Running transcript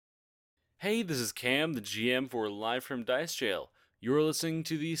Hey, this is Cam, the GM for Live from Dice Jail. You're listening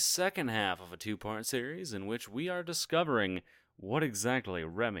to the second half of a two-part series in which we are discovering what exactly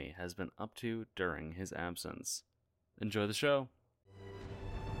Remy has been up to during his absence. Enjoy the show.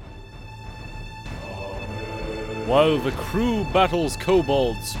 While the crew battles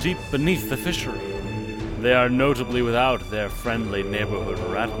kobolds deep beneath the fishery, they are notably without their friendly neighborhood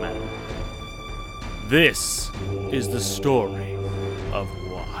ratman. This is the story of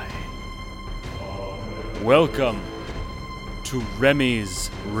why. Welcome to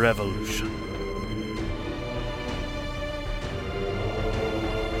Remy's Revolution.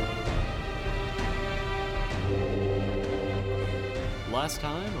 Last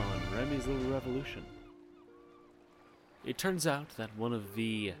time on Remy's Little Revolution. It turns out that one of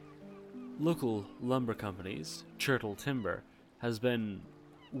the local lumber companies, Churtle Timber, has been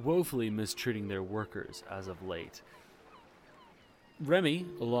woefully mistreating their workers as of late. Remy,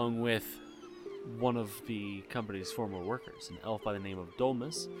 along with one of the company's former workers, an elf by the name of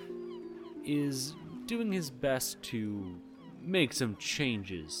Dolmus, is doing his best to make some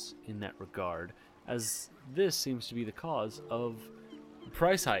changes in that regard, as this seems to be the cause of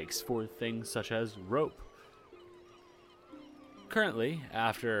price hikes for things such as rope. Currently,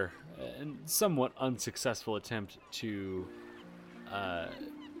 after a somewhat unsuccessful attempt to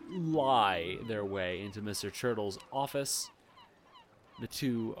lie their way into Mr. Churtle's office, the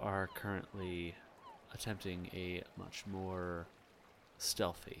two are currently attempting a much more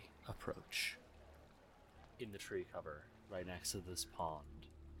stealthy approach in the tree cover right next to this pond.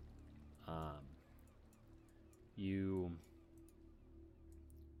 You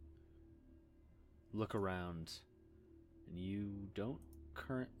look around, and you don't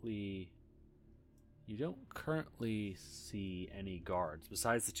currently see any guards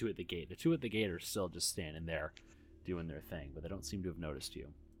besides the two at the gate. The two at the gate are still just standing there doing their thing, but they don't seem to have noticed you.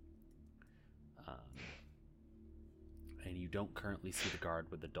 And you don't currently see the guard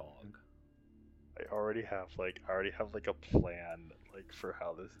with the dog. I already have a plan for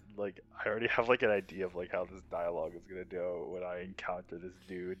how this I already have an idea of how this dialogue is gonna go when I encounter this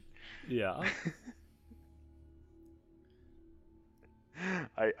dude. Yeah.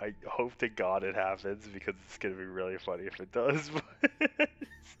 I hope to God it happens because it's gonna be really funny if it does.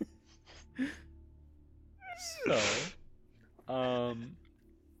 So,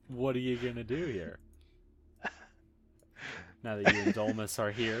 what are you gonna do here? Now that you and Dolmus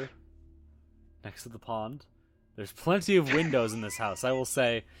are here, next to the pond, there's plenty of windows in this house. I will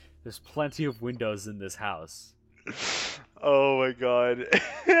say, there's plenty of windows in this house. Oh my God.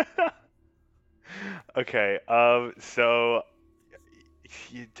 Okay. So.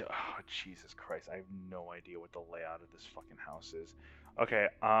 Jesus Christ! I have no idea what the layout of this fucking house is. Okay.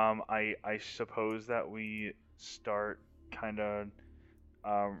 I suppose that we start kind of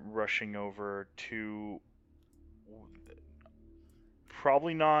rushing over to.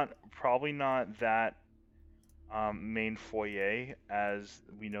 Probably not that main foyer, as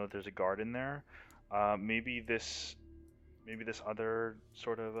we know there's a guard in there. Maybe this other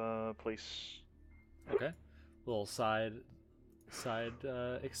sort of place. Okay. Little side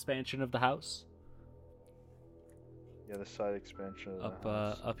expansion of the house. Yeah, the side expansion of up the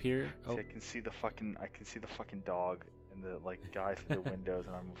house. up here. See, I can see the fucking dog and the guy through the windows,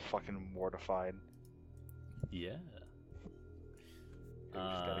 and I'm fucking mortified. Yeah. We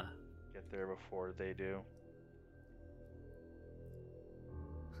just gotta get there before they do.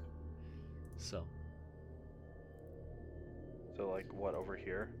 So what, over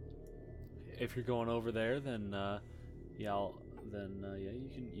here? If you're going over there, then yeah,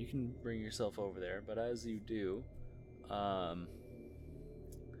 you can bring yourself over there. But as you do, I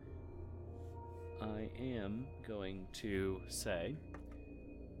am going to say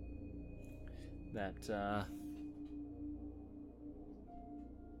that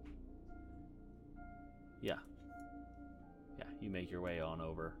yeah, you make your way on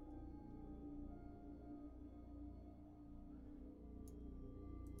over.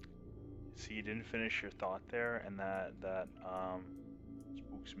 So you didn't finish your thought there, and that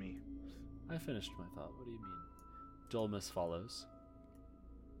spooks me. I finished my thought. What do you mean? Dolmus follows.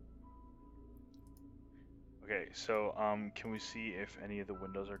 Okay, so can we see if any of the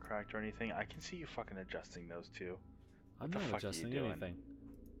windows are cracked or anything? I can see you fucking adjusting those too. I'm not adjusting anything.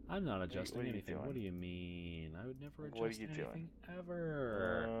 I'm not adjusting anything. What do you mean? I would never adjust anything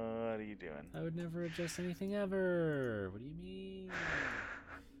ever. What are you doing? I would never adjust anything ever. What do you mean?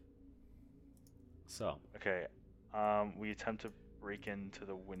 So. Okay, we attempt to break into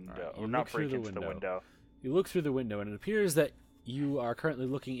the window. Right, or not break into the window. You look through the window, and it appears that you are currently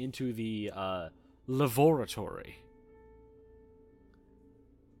looking into the laboratory.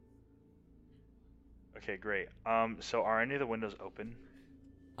 Okay, great. So are any of the windows open?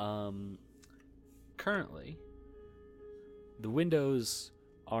 Currently, the windows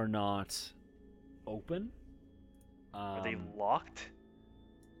are not open. Are they locked?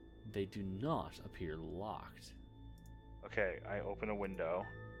 They do not appear locked. Okay, I open a window,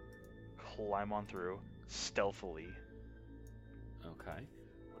 climb on through, stealthily. Okay.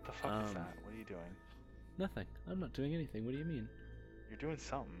 What the fuck is that? What are you doing? Nothing. I'm not doing anything. What do you mean? You're doing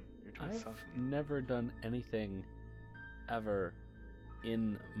something. You're doing I've something. never done anything ever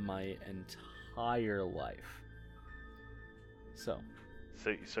in my entire life. So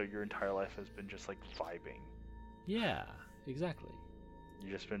your entire life has been just like vibing. yeah, exactly.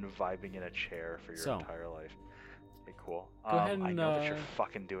 You've just been vibing in a chair for your entire life. Okay, cool. Go ahead and, I know that you're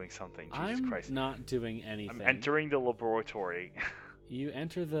fucking doing something. Jesus Christ. I'm not doing anything. I'm entering the laboratory. You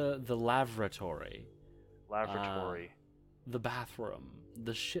enter the lavatory. Laboratory. The bathroom.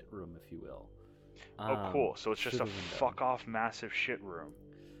 The shit room, if you will. Oh, cool. So it's just a fuck-off massive shit room.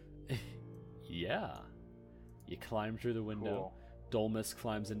 Yeah. You climb through the window. Cool. Dolmus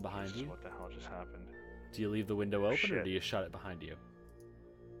climbs in behind you. What the hell just happened? Do you leave the window open Shit. or do you shut it behind you?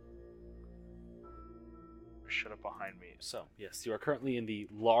 Shut it behind me. So, yes, you are currently in the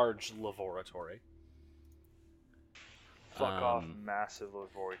large laboratory. Fuck off massive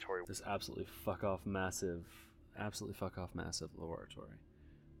laboratory. This absolutely fuck off massive laboratory.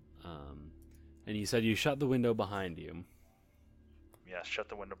 And you said you shut the window behind you. Yes, shut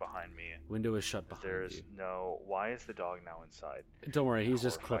the window behind me. Window is shut behind There's you. no... Why is the dog now inside? Don't worry, he's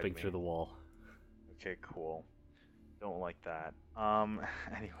just Horrified clipping me. through the wall. Okay, cool. Don't like that.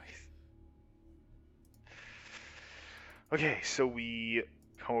 Anyways. Okay, so we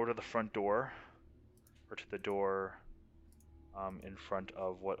come over to the front door. Or to the door in front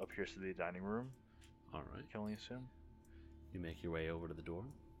of what appears to be the dining room. Alright. Can only assume. You make your way over to the door.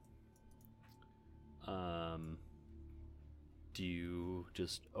 Do you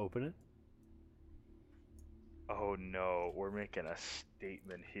just open it? Oh no, we're making a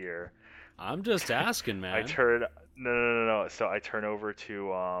statement here. I'm just asking, man. No. So I turn over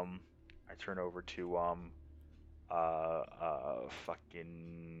to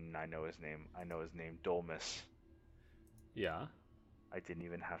fucking I know his name, Dolmus. Yeah. I didn't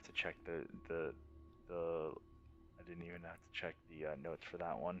even have to check the notes for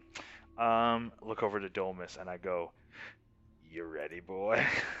that one. Look over to Dolmus and I go, "You ready, boy?"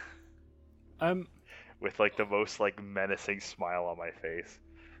 With like the most like menacing smile on my face.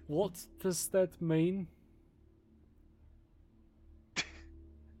 What does that mean?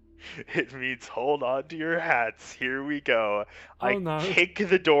 It means hold on to your hats. Here we go. No. Kick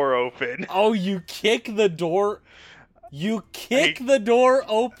the door open. Oh, you kick the door. You kick the door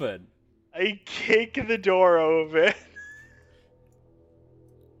open. I kick the door open.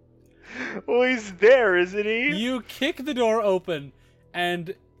 Well, he's there, isn't he? You kick the door open,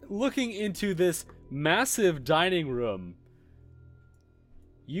 and looking into this massive dining room,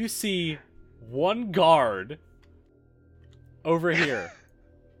 you see one guard over here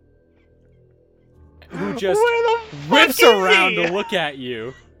who just whips around to look at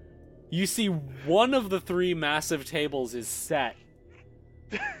you. You see one of the 3 massive tables is set.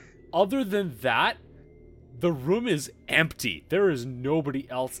 Other than that, the room is empty. There is nobody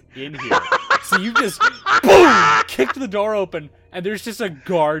else in here. So you just, boom, kicked the door open, and there's just a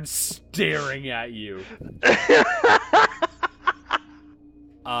guard staring at you.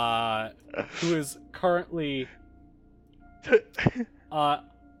 Who is currently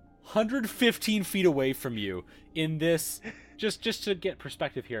 115 feet away from you in this, just to get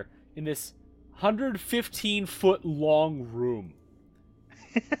perspective here, in this 115-foot long room.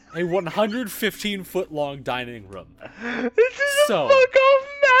 A 115-foot long dining room. This is a fuck-off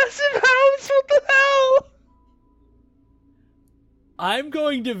massive house! What the hell? I'm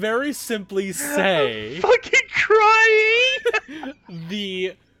going to very simply say... I'm fucking crying!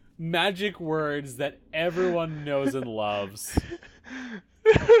 The magic words that everyone knows and loves.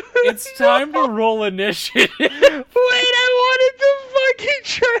 It's time to roll initiative. Wait, I wanted to fucking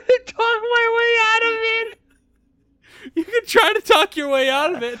try to talk my way out of it! You can try to talk your way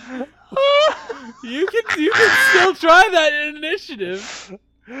out of it. You can still try that in initiative.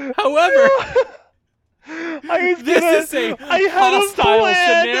 However, this is a hostile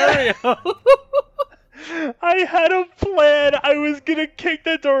scenario. I had a plan. I was gonna kick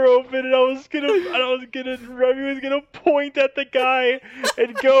the door open, and Remy was gonna point at the guy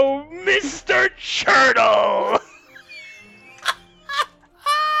and go, "Mr. Turtle."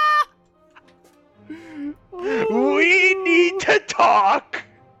 We need to talk.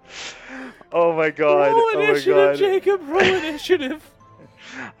 Oh my god. Roll initiative, Jacob. Roll initiative.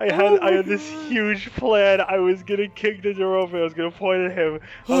 I had this huge plan. I was gonna kick the door open. I was gonna point at him.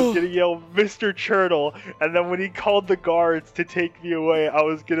 I was gonna yell, "Mr. Turtle!" And then when he called the guards to take me away, I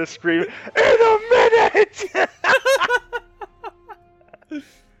was gonna scream, "In a minute!"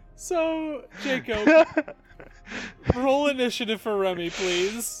 So, Jacob, roll initiative for Remy,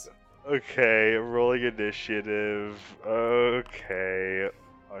 please. Okay, rolling initiative. Okay.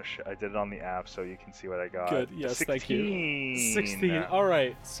 Oh shit, I did it on the app so you can see what I got. Good, yes, 16. thank you. 16.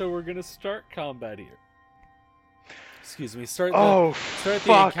 Alright, so we're gonna start combat here. Excuse me, start the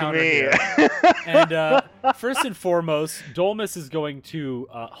encounter me. here. And first and foremost, Dolmus is going to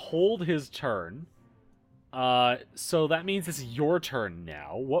hold his turn. So that means it's your turn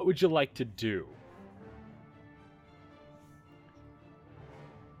now. What would you like to do?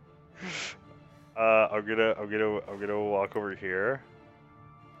 I'm gonna walk over here.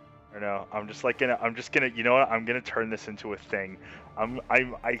 Or no, I'm just gonna, you know what? I'm gonna turn this into a thing.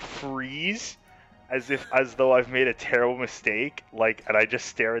 I freeze, as though I've made a terrible mistake. Like, and I just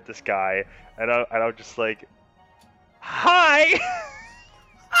stare at this guy, and I'm just like, hi.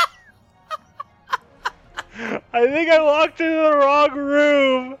 I think I walked into the wrong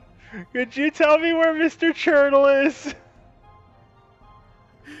room. Could you tell me where Mr. Turtle is?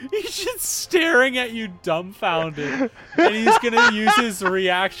 He's just staring at you dumbfounded. And he's gonna use his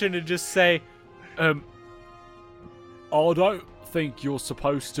reaction to just say, I don't think you're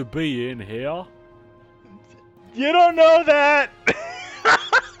supposed to be in here. You don't know that!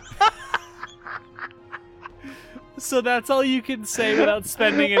 So that's all you can say without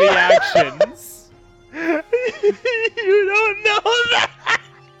spending any actions. You don't know that!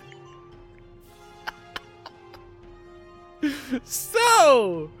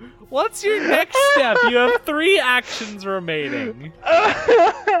 So, what's your next step? You have 3 actions remaining.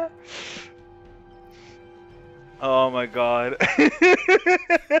 Oh my god.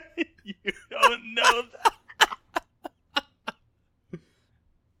 You don't know that.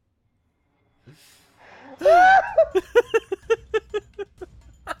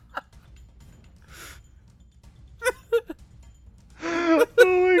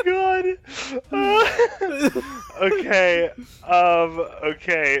 Oh my god. Okay.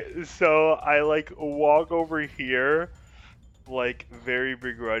 Okay. So I like walk over here, like very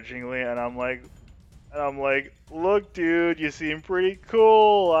begrudgingly, and I'm like, look, dude, you seem pretty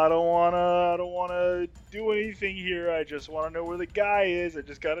cool. I don't wanna do anything here. I just wanna know where the guy is. I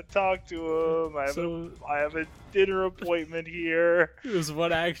just gotta talk to him. I have a dinner appointment here. It was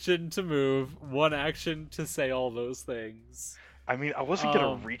 1 action to move, 1 action to say all those things. I mean, I wasn't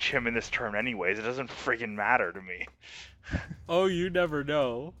gonna reach him in this turn anyways. It doesn't friggin' matter to me. Oh, you never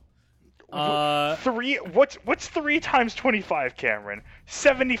know. 3. What's 3 times 25, Cameron?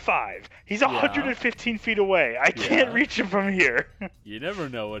 75. He's 115 feet away. I can't reach him from here. You never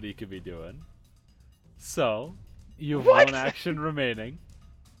know what he could be doing. So, you have What? 1 action remaining.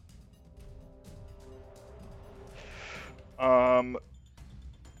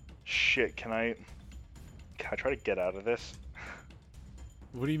 Shit. Can I try to get out of this?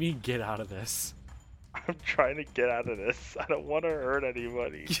 What do you mean, get out of this? I'm trying to get out of this. I don't want to hurt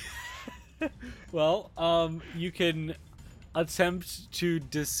anybody. Well, you can attempt to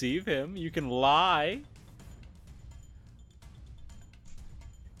deceive him. You can lie.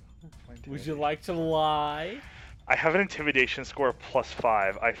 Would you like to lie? I have an intimidation score of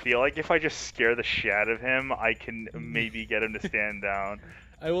 +5. I feel like if I just scare the shit out of him, I can maybe get him to stand down.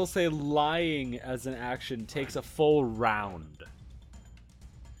 I will say lying as an action takes a full round.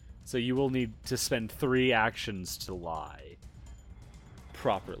 So you will need to spend 3 actions to lie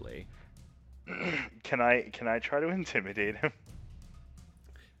properly. Can I try to intimidate him?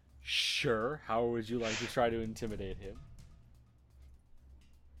 Sure. How would you like to try to intimidate him?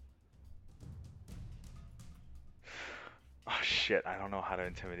 Oh shit, I don't know how to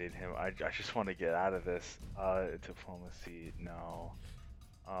intimidate him. I just want to get out of this. Diplomacy, no.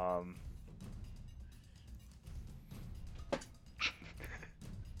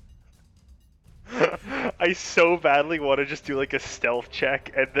 I so badly want to just do like a stealth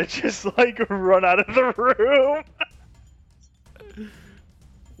check and then just like run out of the room.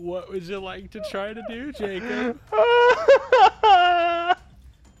 What would you like to try to do, Jacob?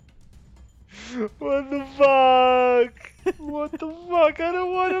 What the fuck? What the fuck? I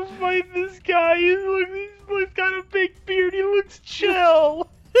don't want to fight this guy. He's got a big beard. He looks chill.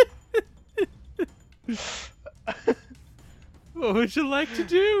 What would you like to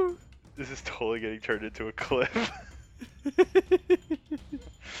do? This is totally getting turned into a cliff.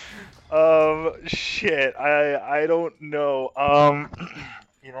 Shit. I don't know.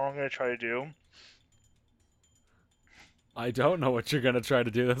 You know what I'm gonna try to do? I don't know what you're gonna try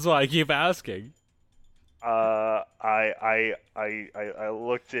to do. That's why I keep asking. I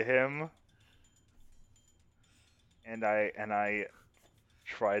look to him, and I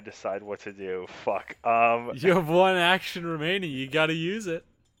try to decide what to do. Fuck. You have one action remaining. You gotta use it.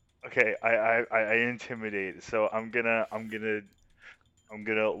 Okay. I intimidate. So I'm gonna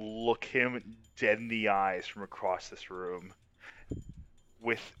look him dead in the eyes from across this room,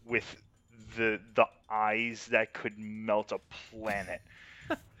 with the eyes that could melt a planet.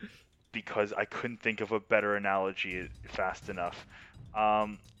 Because I couldn't think of a better analogy fast enough.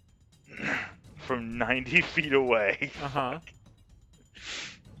 Um, from 90 feet away. Uh huh.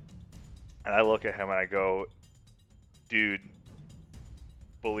 And I look at him and I go, dude,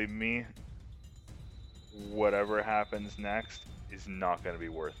 believe me, whatever happens next is not going to be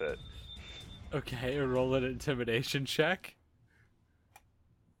worth it. Okay, roll an intimidation check.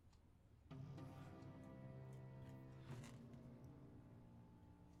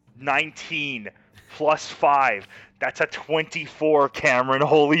 19 plus 5. That's a 24, Cameron.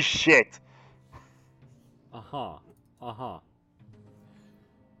 Holy shit. Uh-huh. Uh-huh.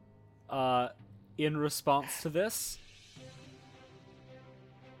 In response to this,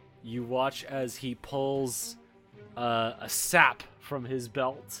 you watch as he pulls a sap from his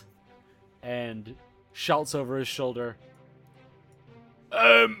belt and shouts over his shoulder,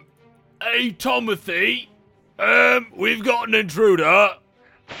 hey, Timothy, we've got an intruder.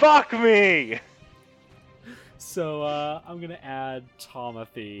 Fuck me! So, I'm gonna add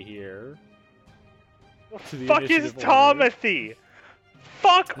Timothy here. To the Fuck is initiative order. Timothy?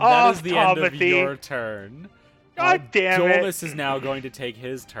 Fuck That off, is the end of Timothy! your turn. God damn it! Dolmus is now going to take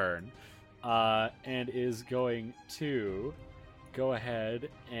his turn, and is going to go ahead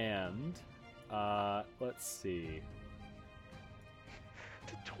and, let's see.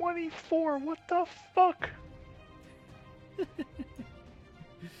 To 24, what the fuck?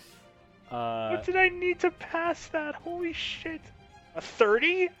 What did I need to pass that? Holy shit. A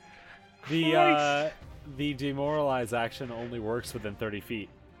 30? The demoralize action only works within 30 feet.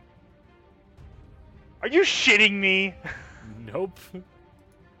 Are you shitting me? Nope.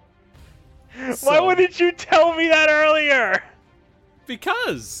 Why wouldn't you tell me that earlier?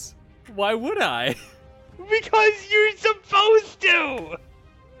 Because. Why would I? Because you're supposed to!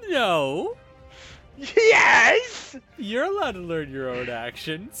 No. Yes! You're allowed to learn your own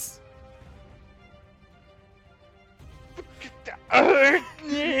actions.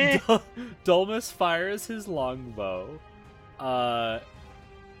 Dolmus fires his longbow at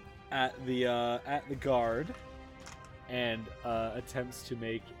the guard and attempts to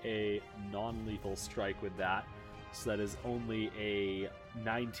make a non-lethal strike with that. So that is only a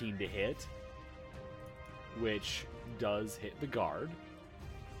 19 to hit, which does hit the guard.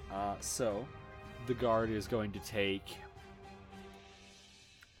 So the guard is going to take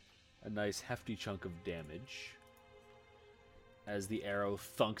a nice hefty chunk of damage as the arrow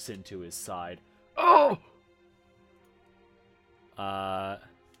thunks into his side. Oh!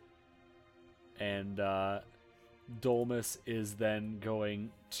 And Dolmus is then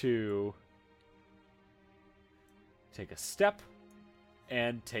going to take a step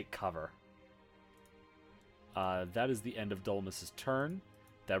and take cover. That is the end of Dolmus's turn.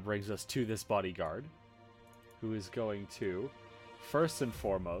 That brings us to this bodyguard, who is going to, first and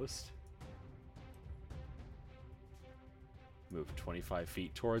foremost, move 25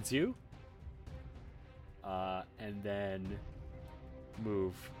 feet towards you, and then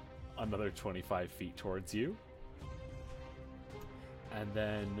move another 25 feet towards you, and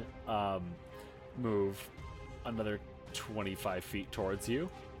then move another 25 feet towards you,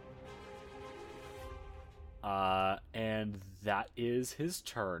 and that is his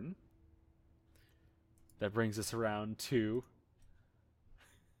turn. That brings us around to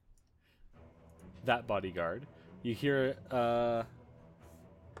that bodyguard. You hear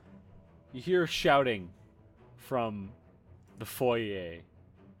shouting from the foyer.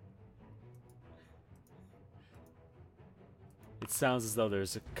 It sounds as though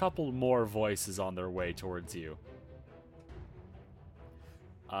there's a couple more voices on their way towards you.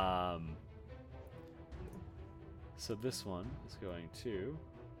 So this one is going to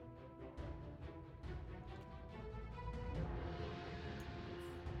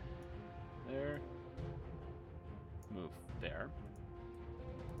there. Move there.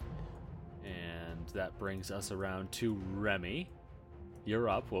 And that brings us around to Remy. You're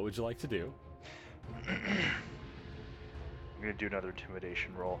up. What would you like to do? I'm gonna do another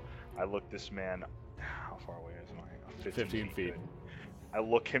intimidation roll. I look this man. How far away is I? 15 feet. Good. I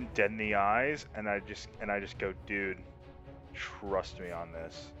look him dead in the eyes, and I just go, dude, trust me on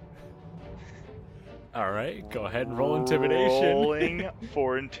this. All right, go ahead and roll intimidation. Rolling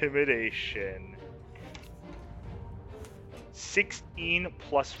for intimidation. 16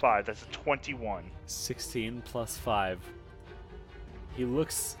 plus 5. That's a 21. 16 plus 5. He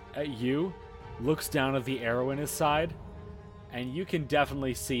looks at you, looks down at the arrow in his side, and you can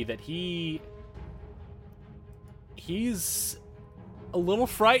definitely see that he's a little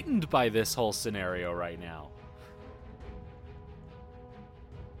frightened by this whole scenario right now.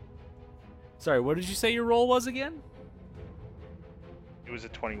 Sorry, what did you say your roll was again? It was a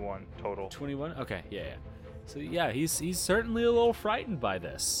 21 total. 21? Okay, yeah. So yeah, he's certainly a little frightened by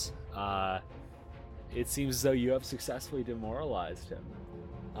this. It seems as though you have successfully demoralized him.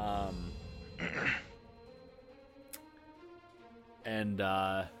 And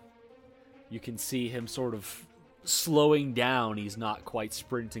you can see him sort of slowing down. He's not quite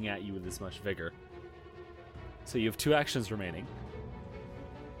sprinting at you with as much vigor. So you have 2 actions remaining.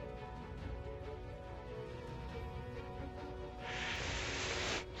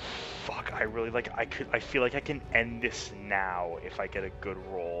 Fuck, I really like. I feel like I can end this now if I get a good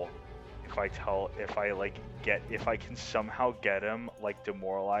roll. If I can somehow get him like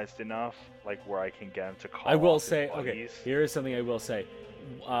demoralized enough, like where I can get him to call. I will off his say, buddies. okay, here is something I will say.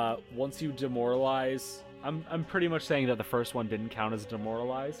 Once you demoralize, I'm pretty much saying that the first one didn't count as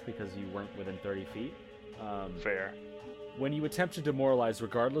demoralized because you weren't within 30 feet. Fair. When you attempt to demoralize,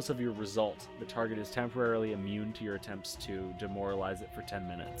 regardless of your result, the target is temporarily immune to your attempts to demoralize it for 10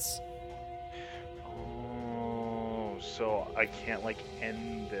 minutes. Oh, so I can't like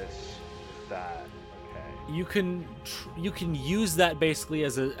end this with that. Okay. You can use that basically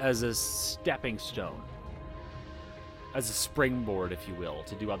as a stepping stone, as a springboard, if you will,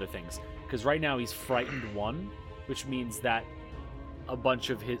 to do other things. Because right now he's frightened 1, which means that a bunch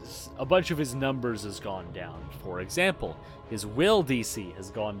of his numbers has gone down. For example, his will DC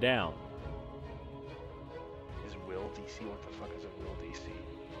has gone down. His will DC? What the fuck is a will DC?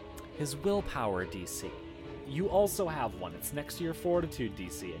 His willpower DC. You also have one. It's next to your fortitude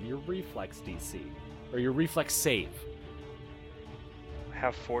DC and your reflex DC, or your reflex save. I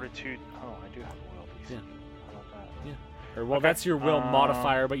have fortitude. Oh, I do have a will DC. Yeah. How about that? Yeah. Or well, Okay. that's your will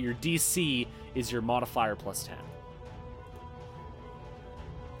modifier, but your DC is your modifier plus 10.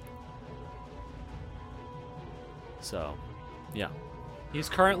 So, yeah. He's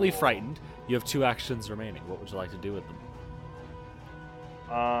currently frightened. You have 2 actions remaining. What would you like to do with them?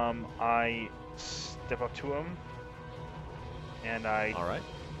 I step up to him, and I All right.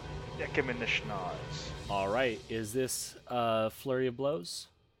 deck him in the schnoz. All right. Is this flurry of blows?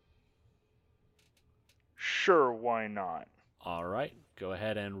 Sure, why not? All right. Go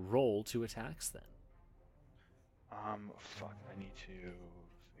ahead and roll 2 attacks then. Fuck, I need to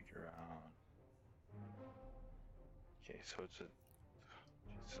figure out. Okay, so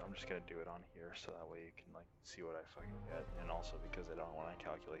I'm just gonna do it on here so that way you can like see what I fucking get, and also because I don't want to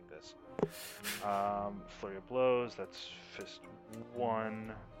calculate this. Flurry of blows. That's fist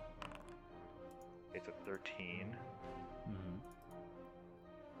 1. It's a 13. Mm-hmm.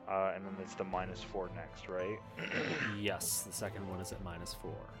 And then it's the -4 next, right? Yes, the second one is at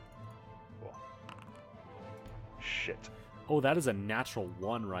 -4. Cool. Shit. Oh, that is a natural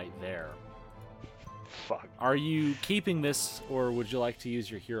 1 right there. Fuck. Are you keeping this, or would you like to use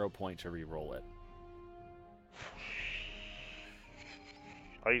your hero point to re-roll it?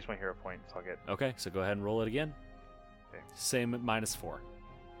 I'll use my hero point. Fuck it. Okay, so go ahead and roll it again. Okay. Same at -4.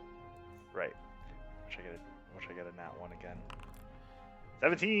 Right. Wish I get a nat 1 again.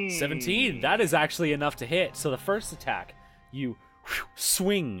 17! 17! That is actually enough to hit. So the first attack, you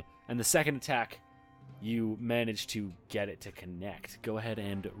swing, and the second attack, you manage to get it to connect. Go ahead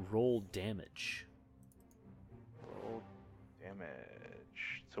and roll damage. Roll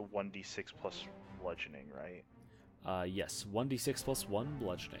damage. So 1d6 plus bludgeoning, right? Yes, 1d6 plus 1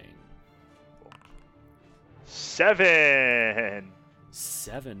 bludgeoning. Cool. 7!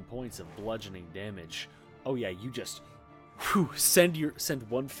 7 points of bludgeoning damage. Oh yeah, you just send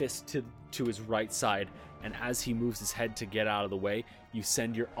one fist to his right side, and as he moves his head to get out of the way, you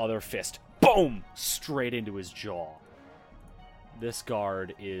send your other fist, boom, straight into his jaw. This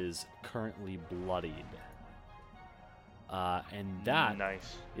guard is currently bloodied. And that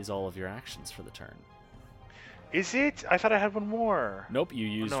is all of your actions for the turn. Is it? I thought I had one more. Nope, you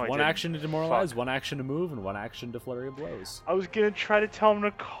used no, one action to demoralize, Fuck. 1 action to move, and 1 action to flurry of blows. I was gonna try to tell him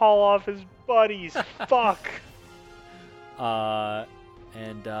to call off his buddies. Fuck.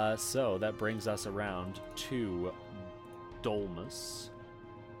 So that brings us around to Dolmus,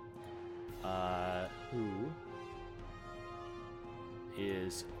 who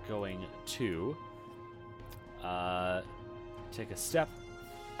is going to take a step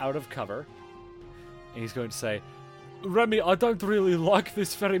out of cover And he's going to say, Remy, I don't really like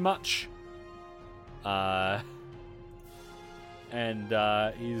this very much. And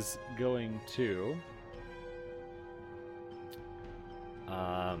he's going to...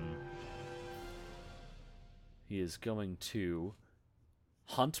 he is going to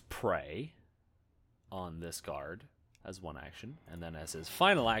hunt prey on this guard as one action. And then as his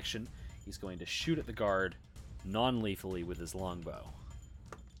final action, he's going to shoot at the guard non-lethally with his longbow.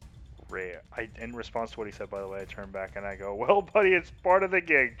 Rare. In response to what he said, by the way, I turn back and I go, well, buddy, it's part of the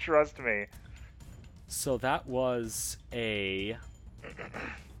gig. Trust me. So that was a...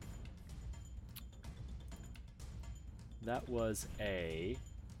 that was a...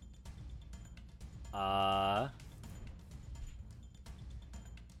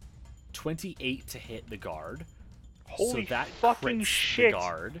 28 to hit the guard. Holy so that fucking crits shit. The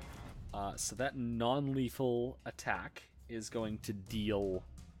guard. So that non-lethal attack is going to deal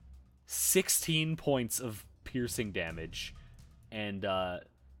 16 points of piercing damage. And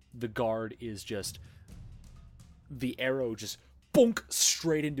the guard is just... the arrow just bonk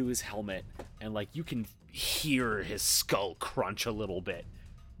straight into his helmet. And, like, you can hear his skull crunch a little bit.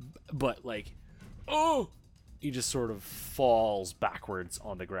 But, like... oh! He just sort of falls backwards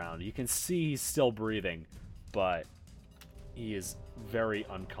on the ground. You can see he's still breathing, but he is very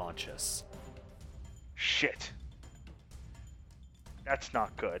unconscious. Shit. That's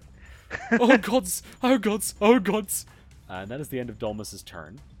not good. Oh gods! Oh gods! Oh gods! And that is the end of Dolmus's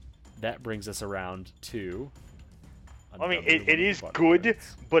turn. That brings us around to... I mean, it is good,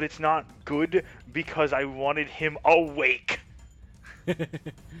 but it's not good because I wanted him awake.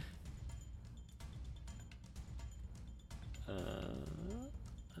 There's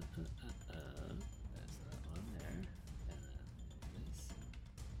that one there, and then there's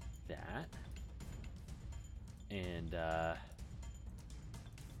that, and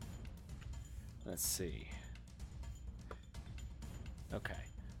let's see. Okay,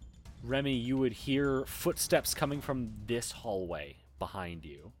 Remy, you would hear footsteps coming from this hallway behind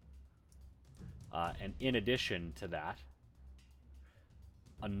you, and in addition to that,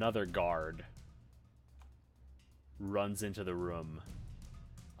 another guard runs into the room,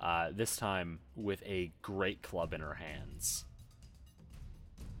 this time with a great club in her hands.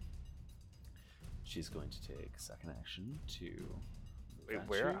 She's going to take second action to... Wait,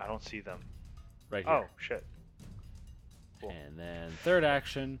 where? I don't see them. Right here. Oh, shit. Cool. And then third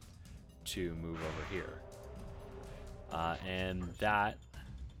action to move over here. And that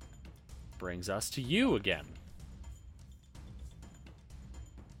brings us to you again.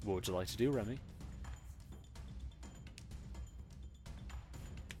 What would you like to do, Remy?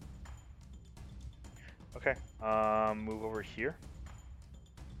 Okay, move over here.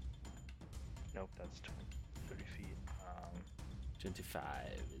 Nope, that's 30 feet. 25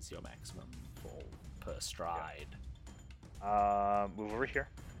 is your maximum full per stride. Move over here.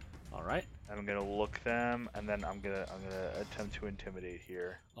 All right. And I'm gonna look them, and then I'm gonna attempt to intimidate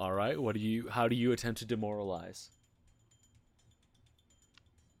here. All right. How do you attempt to demoralize?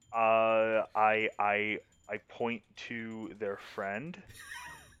 I point to their friend,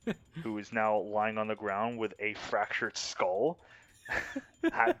 who is now lying on the ground with a fractured skull,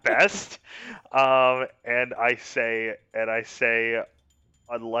 at best. And I say,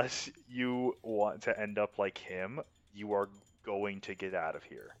 unless you want to end up like him, you are going to get out of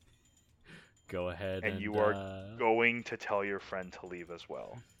here. Go ahead and you are going to tell your friend to leave as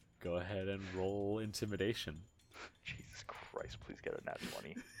well. Go ahead and roll intimidation. Jesus Christ, please get a nat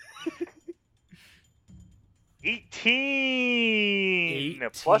 20. 18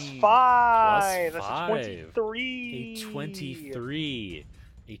 plus 5. That's a 23. A 23.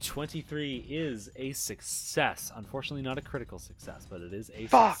 A 23 is a success. Unfortunately, not a critical success, but it is a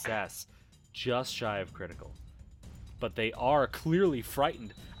success. Just shy of critical. But they are clearly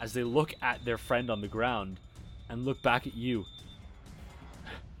frightened as they look at their friend on the ground and look back at you.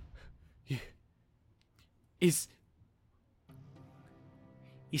 Is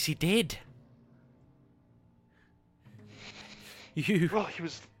he dead? Well, he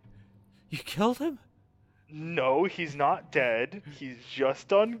was... You killed him? No, he's not dead. He's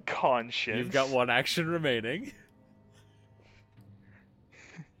just unconscious. You've got one action remaining.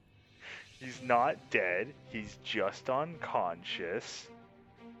 He's not dead. He's just unconscious.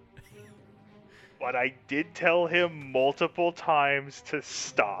 But I did tell him multiple times to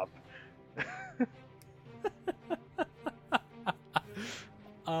stop.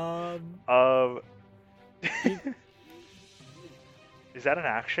 Is that an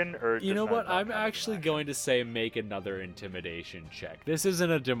action, or you know what? I'm actually going to say make another intimidation check. This isn't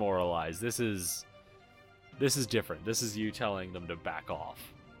a demoralize. This is different. This is you telling them to back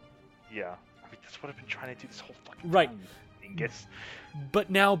off. Yeah. That's what I've been trying to do this whole fucking Right. time. Dingus. But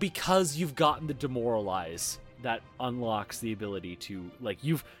now, because you've gotten the demoralize, that unlocks the ability to, like,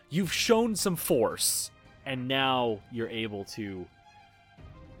 you've shown some force, and now you're able to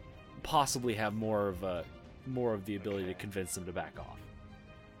possibly have more of the ability to convince them to back off.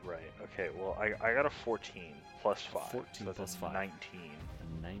 Right. Okay. Well, I got a 14 plus 5. 14 so that's plus a 5. 19.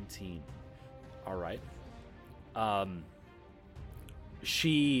 19. All right.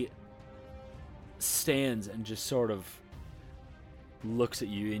 She stands and just sort of looks at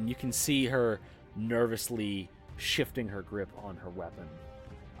you, and you can see her nervously shifting her grip on her weapon.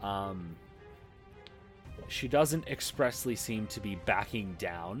 She doesn't expressly seem to be backing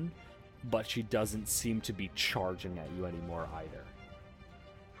down, but she doesn't seem to be charging at you anymore either.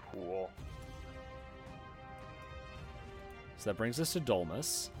 Cool. So that brings us to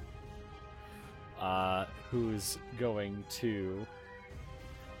Dolmus, who's going to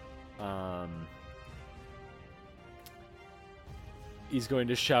he's going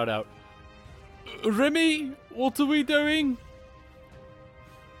to shout out, "Remy, what are we doing?"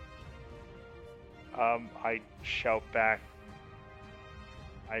 I shout back.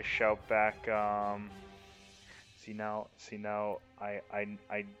 See now,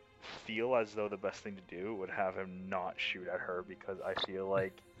 I feel as though the best thing to do would have him not shoot at her, because I feel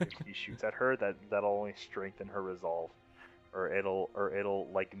like if he shoots at her, that'll only strengthen her resolve, or it'll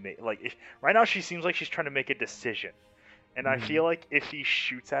like right now she seems like she's trying to make a decision, and I feel like if he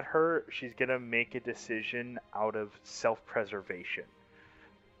shoots at her, she's gonna make a decision out of self-preservation,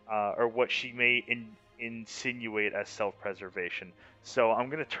 or what she may insinuate as self-preservation. So I'm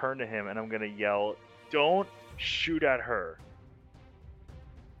gonna turn to him and I'm gonna yell, "Don't shoot at her.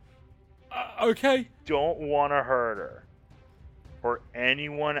 Okay. Don't want to hurt her. Or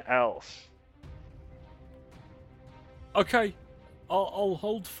anyone else." Okay. I'll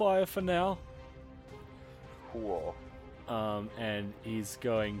hold fire for now. Cool. And he's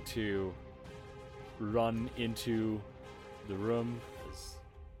going to run into the room,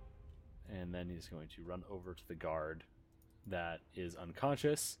 and then he's going to run over to the guard that is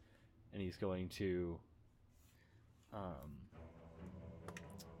unconscious, and he's going to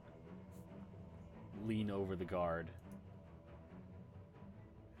lean over the guard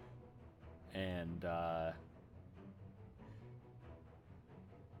and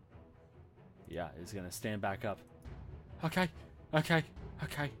he's gonna stand back up. Okay.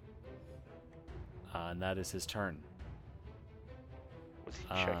 And that is his turn. Was he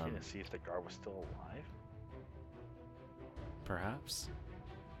checking to see if the guard was still alive? Perhaps.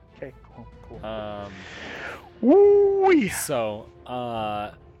 Okay, cool. Woo! So,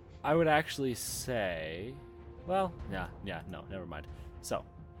 I would actually say, well, no, never mind. So,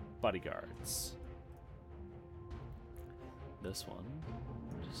 bodyguards. This one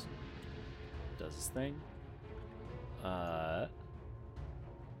just does his thing. And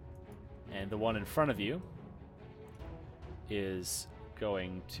the one in front of you is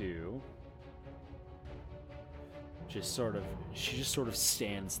going to she just sort of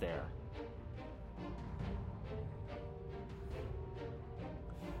stands there.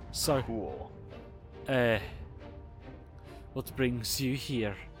 So Cool. What brings you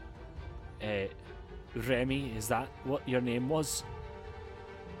here? Remy, is that what your name was?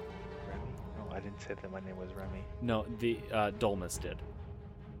 Remy? No, I didn't say that my name was Remy. No, the Dolmus did.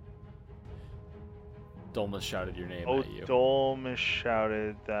 Dolmus shouted your name at you. Dolmus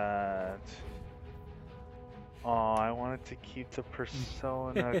shouted that. Oh, I wanted to keep the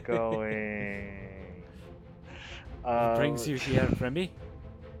persona going. What brings you here, Remy?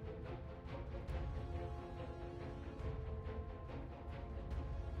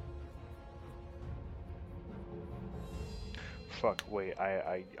 Fuck, wait,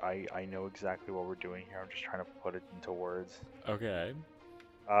 I know exactly what we're doing here. I'm just trying to put it into words. Okay.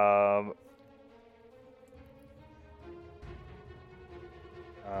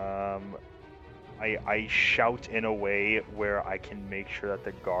 I shout in a way where I can make sure that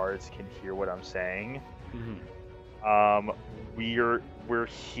the guards can hear what I'm saying. Mm-hmm. We're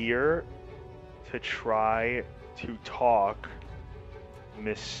here to try to talk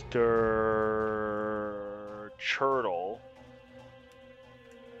Mr. Churtle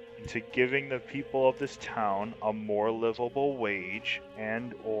into giving the people of this town a more livable wage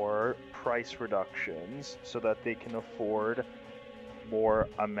and or price reductions so that they can afford more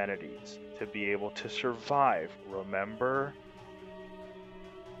amenities to be able to survive. Remember?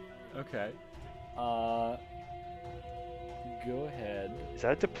 Okay. Go ahead. Is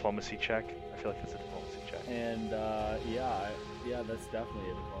that a diplomacy check? I feel like that's a diplomacy check. And yeah, that's definitely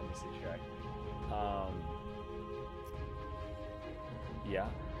a diplomacy check. Yeah.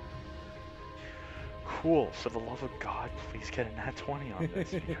 Cool. For the love of God, please get a nat 20 on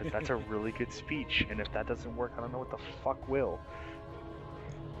this, because that's a really good speech. And if that doesn't work, I don't know what the fuck will.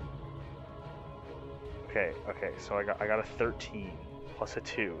 Okay. So I got a 13 plus a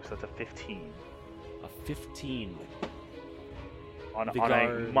 2, so that's a 15. A 15. On The a,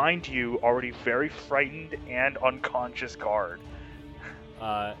 guard- mind you, already very frightened and unconscious guard.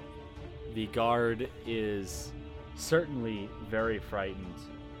 The guard is certainly very frightened.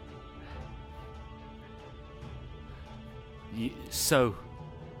 So,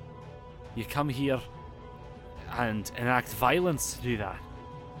 you come here and enact violence to do that?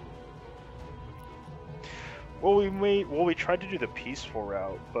 Well, we tried to do the peaceful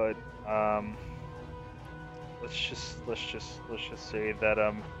route, but let's just say that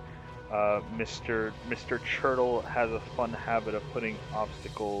Mr. Turtle has a fun habit of putting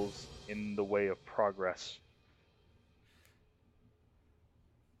obstacles in the way of progress.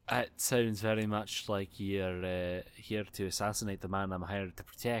 It sounds very much like you're here to assassinate the man I'm hired to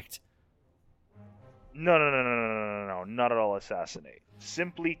protect. No, not at all assassinate.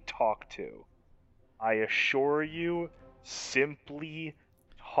 Simply talk to. I assure you, simply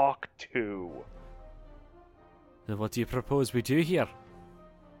talk to. Then what do you propose we do here?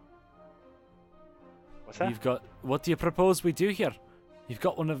 What's that? What do you propose we do here? You've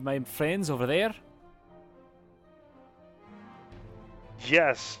got one of my friends over there.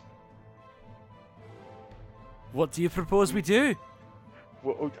 Yes. What do you propose we do?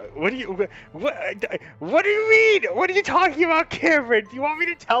 What do you mean? What are you talking about, Cameron? Do you want me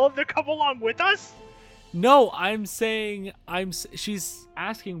to tell him to come along with us? No, I'm saying she's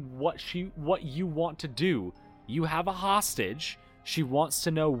asking what you want to do. You have a hostage. She wants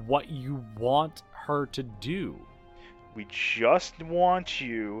to know what you want her to do. We just want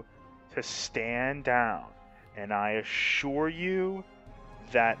you to stand down, and I assure you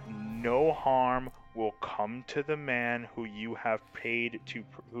that no harm will come to the man who you have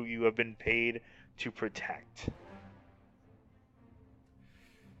been paid to protect.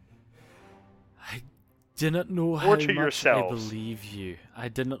 I do not know how much I believe you. I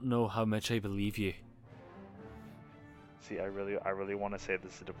do not know how much I believe you. See, I really want to say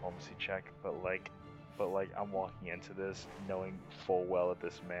this is a diplomacy check, but I'm walking into this knowing full well that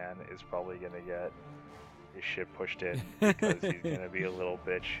this man is probably gonna get his shit pushed in because he's gonna be a little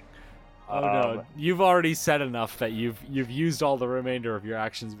bitch. Oh no, you've already said enough that you've used all the remainder of your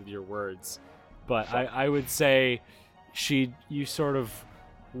actions with your words. But I would say you sort of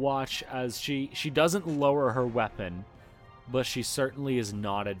watch as she doesn't lower her weapon, but she certainly is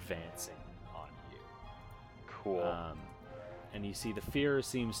not advancing on you. Cool. And you see the fear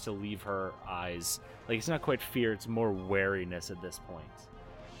seems to leave her eyes. Like, it's not quite fear, it's more wariness at this point.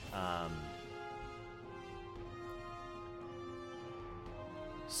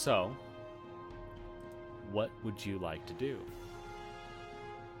 So, what would you like to do?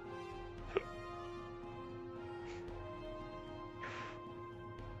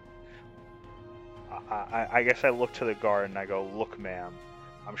 I guess I look to the guard and I go, look, ma'am,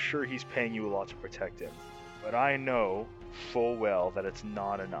 I'm sure he's paying you a lot to protect him, but I know full well that it's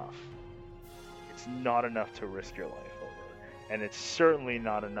not enough. It's not enough to risk your life over, and it's certainly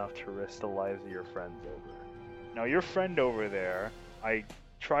not enough to risk the lives of your friends over. Now, your friend over there, I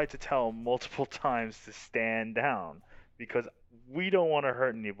tried to tell him multiple times to stand down, because we don't want to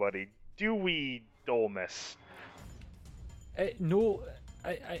hurt anybody, do we, Dolmus? No,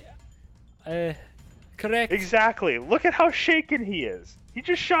 correct. Exactly. Look at how shaken he is. He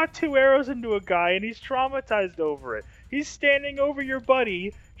just shot 2 arrows into a guy and he's traumatized over it. He's standing over your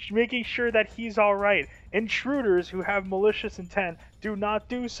buddy, making sure that he's alright. Intruders who have malicious intent do not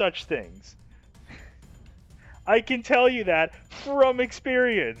do such things. I can tell you that from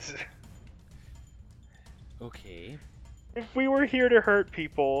experience. Okay. If we were here to hurt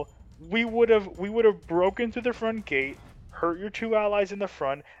people, we would have broken through the front gate, hurt your 2 allies in the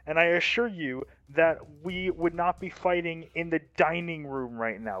front, and I assure you that we would not be fighting in the dining room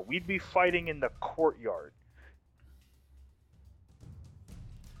right now. We'd be fighting in the courtyard.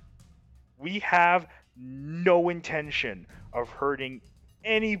 We have no intention of hurting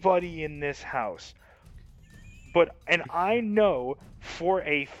anybody in this house. And I know for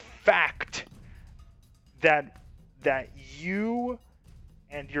a fact that you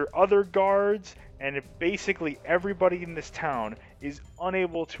and your other guards and basically everybody in this town is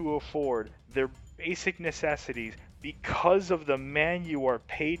unable to afford their basic necessities because of the man you are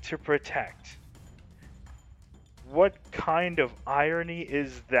paid to protect. What kind of irony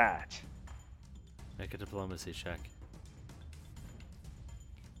is that? Make a diplomacy check.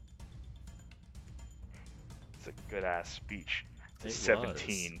 It's a good ass speech. It's It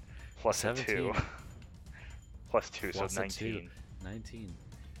 17 was. plus 17. a 2. +2, Plus so a 2. 19. 19.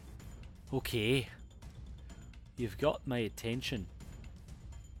 Okay. You've got my attention.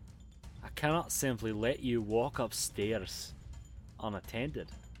 I cannot simply let you walk upstairs unattended.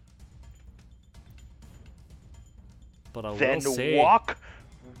 But I will Then say... walk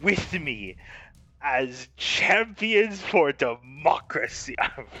with me as champions for democracy. I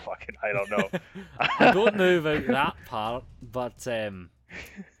don't know. I don't know about that part, but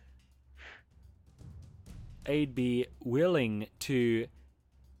I'd be willing to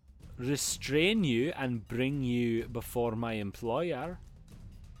restrain you and bring you before my employer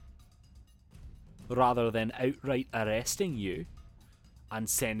rather than outright arresting you and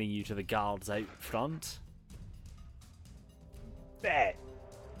sending you to the guards out front. Bet.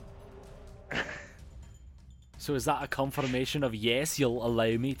 So is that a confirmation of yes, you'll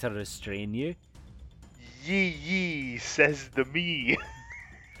allow me to restrain you? Yee, says the me.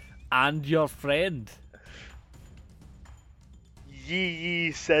 And your friend?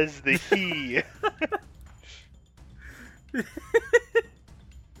 Yee, says the he.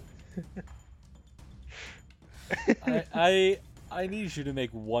 I need you to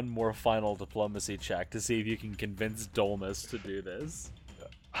make one more final diplomacy check to see if you can convince Dolmus to do this.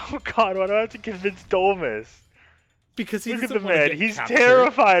 Oh god, why do I have to convince Dolmus? Because he Look at doesn't the want to man, get he's captured.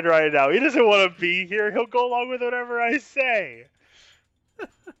 terrified right now. He doesn't want to be here. He'll go along with whatever I say.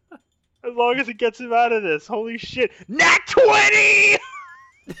 As long as it gets him out of this. Holy shit. Nat 20!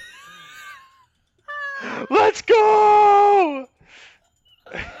 Let's go!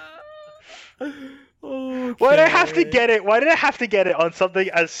 Okay. Why did I have to get it? Why did I have to get it on something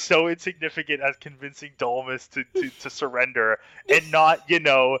as so insignificant as convincing Dolmus to surrender and not,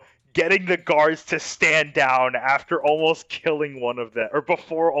 getting the guards to stand down after almost killing one of them, or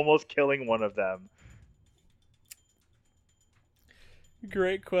before almost killing one of them?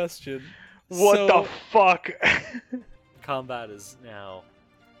 Great question. What the fuck? Combat is now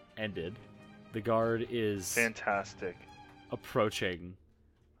ended. The guard is Fantastic. approaching,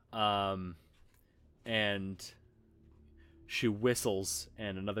 and she whistles,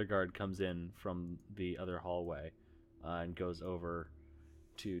 and another guard comes in from the other hallway and goes over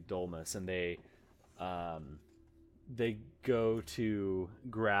to Dolmus, and they go to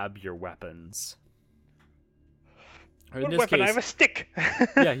grab your weapons. Or in What this weapon? case, I have a stick.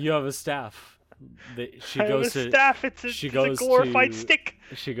 yeah, you have a staff. She I have a goes to staff. It's a glorified stick.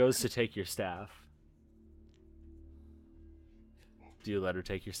 She goes to take your staff. Do you let her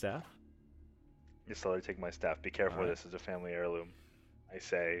take your staff? Just let her take my staff. Be careful. Alright. This is a family heirloom. I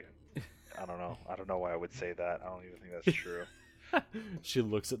say. I don't know. I don't know why I would say that. I don't even think that's true. She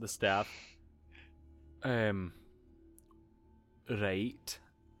looks at the staff. Right.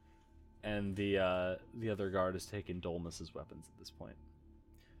 And the other guard is taking Dolmus's weapons at this point.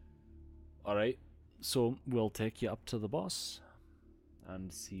 Alright, so we'll take you up to the boss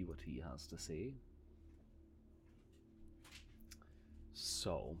and see what he has to say.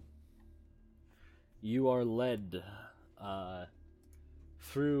 So, you are led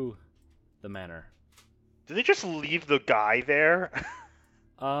through the manor. Did they just leave the guy there?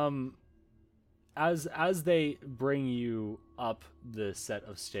 As they bring you up the set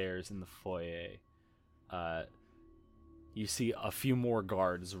of stairs in the foyer, you see a few more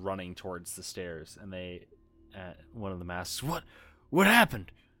guards running towards the stairs, and they, one of them asks, "What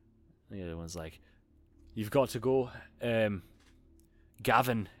happened?" And the other one's like, "You've got to go.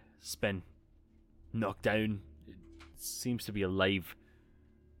 Gavin's been knocked down. It seems to be alive.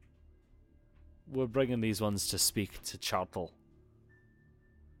 We're bringing these ones to speak to Chartle."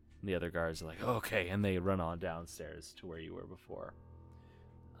 And the other guards are like, "Okay," and they run on downstairs to where you were before.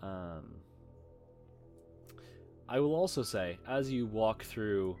 I will also say, as you walk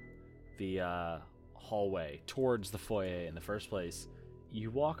through the hallway towards the foyer in the first place,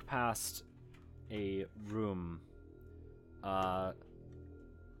 you walk past a room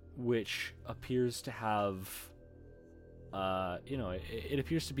which appears to have, it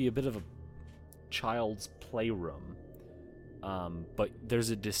appears to be a bit of a child's playroom. But there's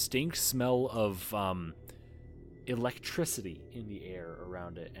a distinct smell of electricity in the air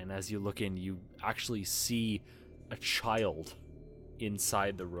around it, and as you look in, you actually see a child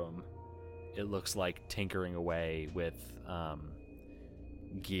inside the room. It looks like tinkering away with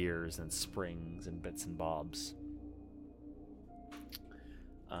gears and springs and bits and bobs.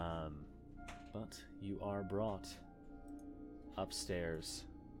 But you are brought upstairs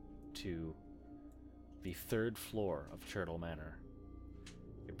to the third floor of Turtle Manor.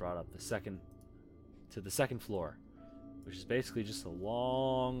 You're brought up to the second floor, which is basically just a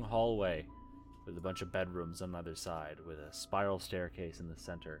long hallway with a bunch of bedrooms on either side, with a spiral staircase in the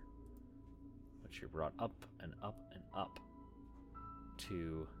center, but you're brought up and up and up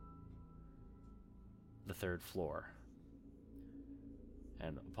to the 3rd floor.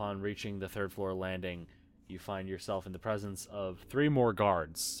 And upon reaching the 3rd floor landing, you find yourself in the presence of 3 more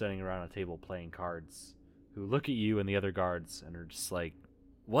guards sitting around a table playing cards, who look at you and the other guards and are just like,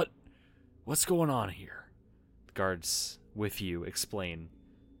 What's going on here? The guards with you explain,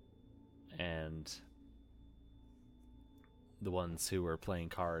 and the ones who are playing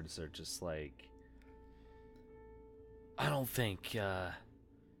cards are just like, I don't think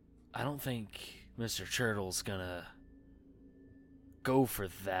Mr. Turtle's gonna go for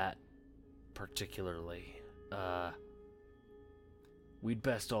that particularly. We'd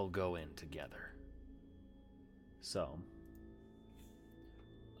best all go in together. So,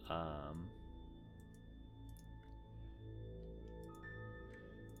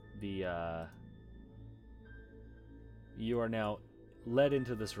 you are now led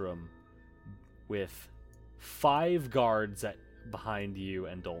into this room with 5 guards behind you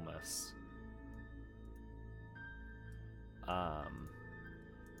and Dolmus.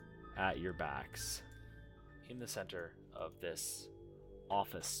 At your backs, in the center of this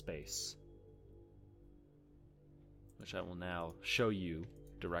office space, which I will now show you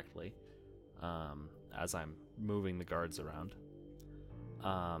directly, as I'm moving the guards around.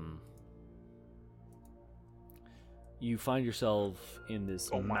 You find yourself in this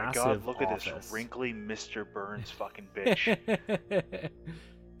oh my massive god, look office. at this wrinkly Mr. Burns fucking bitch.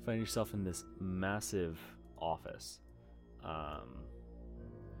 Find yourself in this massive office.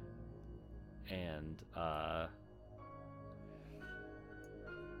 And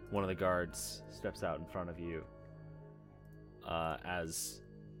one of the guards steps out in front of you as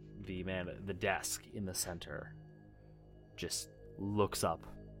the man at the desk in the center just looks up,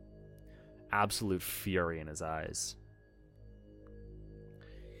 absolute fury in his eyes.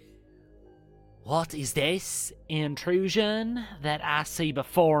 What is this intrusion that I see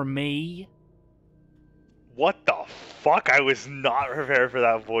before me? What the fuck? I was not prepared for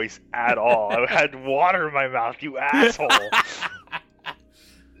that voice at all. I had water in my mouth, you asshole.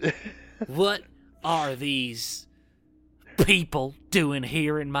 What are these people doing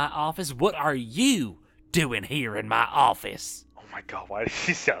here in my office? What are you doing here in my office? Oh my god, why does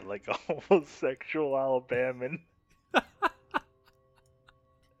he sound like a homosexual Alabaman?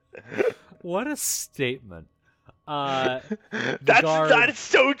 What a statement. That's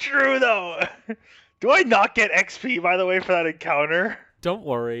so true, though. Do I not get XP, by the way, for that encounter? Don't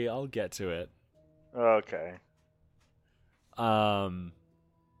worry, I'll get to it. Okay. The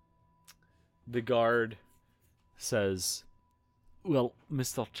guard says, well,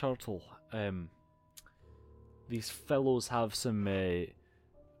 Mr. Turtle, these fellows have some, they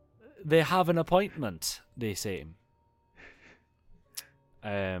have an appointment, they say.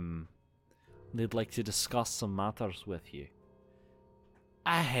 They'd like to discuss some matters with you.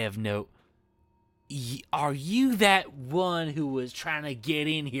 I have no... Are you that one who was trying to get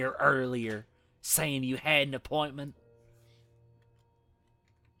in here earlier, saying you had an appointment?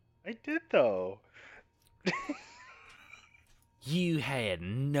 I did, though. You had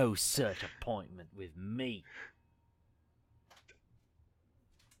no such appointment with me.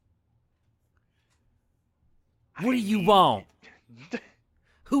 What do you want?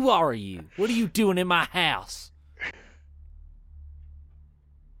 Who are you? What are you doing in my house?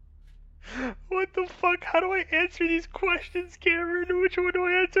 What the fuck? How do I answer these questions, Cameron? Which one do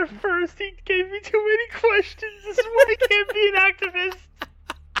I answer first? He gave me too many questions. This is why I can't be an activist.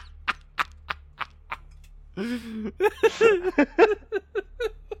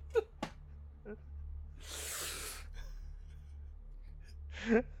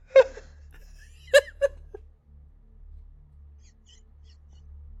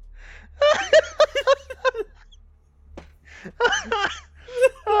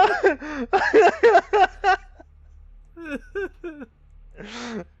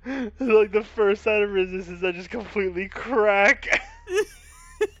 Like the first sign of resistance, I just completely crack.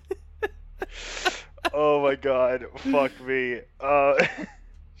 Oh my god, fuck me.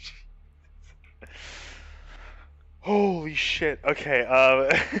 Holy shit. Okay,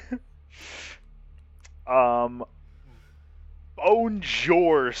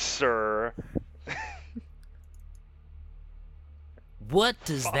 bonjour, sir. What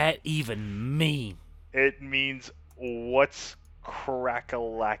does that even mean? It means what's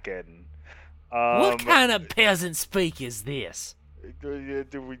crack-a-lackin'. What kind of peasant speak is this?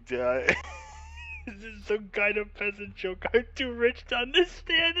 Do we die? This is some kind of peasant joke. I'm too rich to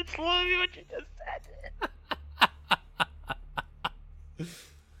understand. It's literally what you just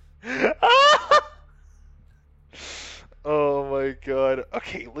said. Oh my god.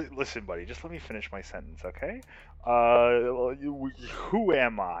 Okay, listen, buddy. Just let me finish my sentence, okay? Who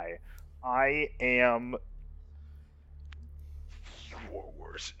am I? I am your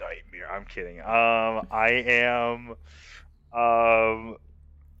worst nightmare. I'm kidding. Um,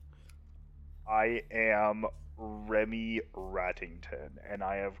 I am Remy Rattington, and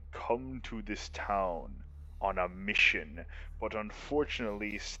I have come to this town on a mission. But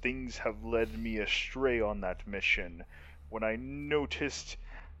unfortunately, things have led me astray on that mission when I noticed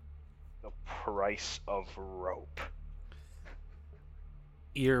the price of rope.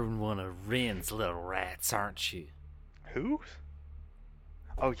 You're one of Ren's little rats, aren't you? Who?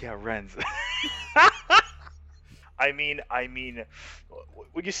 Oh yeah, Ren's. I mean, well,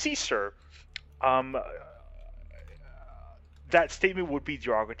 you see, sir, that statement would be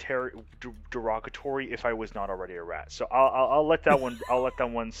derogatory if I was not already a rat. So I'll let that one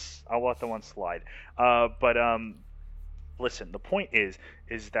slide. But listen, the point is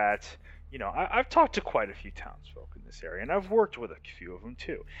that I've talked to quite a few townsfolk in this area, and I've worked with a few of them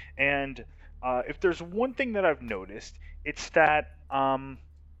too. And if there's one thing that I've noticed, it's that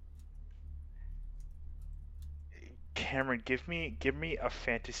Cameron, give me a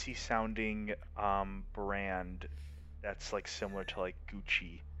fantasy sounding brand that's like similar to like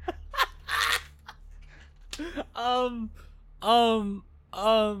Gucci.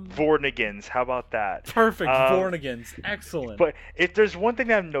 Vornigans, how about that? Perfect, Vornigans, excellent. But if there's one thing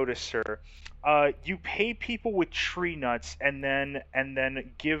that I've noticed, sir, you pay people with tree nuts and then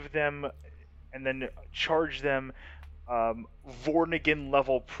charge them Vornigan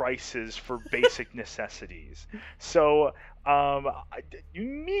level prices for basic necessities. So,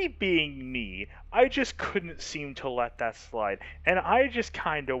 me being me, I just couldn't seem to let that slide, and I just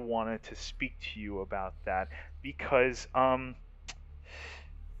kind of wanted to speak to you about that because, let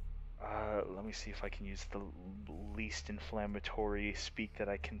me see if I can use the least inflammatory speak that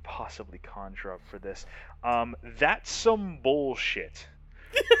I can possibly conjure up for this. That's some bullshit.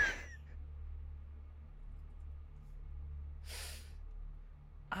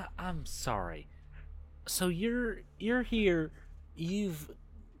 I'm sorry. So you're here. You've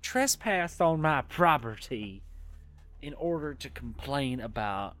trespassed on my property in order to complain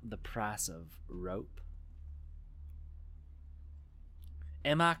about the price of rope.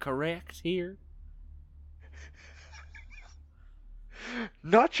 Am I correct here?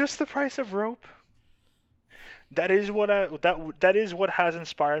 Not just the price of rope. That is what that is what has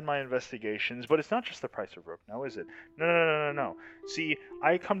inspired my investigations, but it's not just the price of rope, now is it? No. See,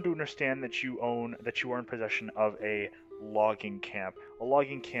 I come to understand that you are in possession of a logging camp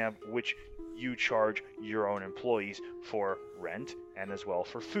which you charge your own employees for rent and as well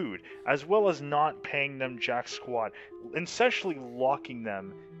for food, as well as not paying them jack squat, essentially locking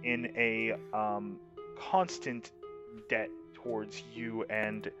them in a constant debt towards you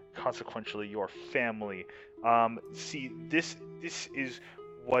and consequentially your family. See, this is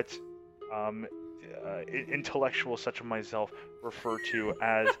what intellectuals such as myself refer to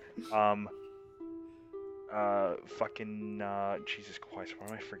as Jesus Christ, why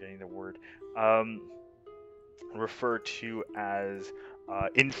am I forgetting the word? Refer to as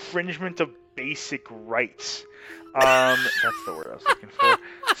infringement of basic rights. That's the word I was looking for.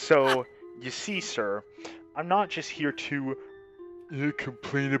 So, you see, sir, I'm not just here to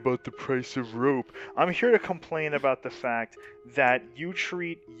complain about the price of rope. I'm here to complain about the fact that you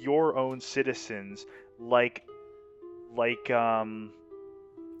treat your own citizens like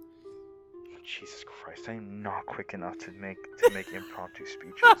Jesus Christ, I am not quick enough to make impromptu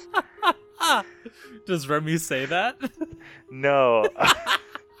speeches. Does Remy say that? No.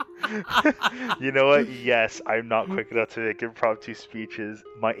 You know what? Yes, I'm not quick enough to make impromptu speeches.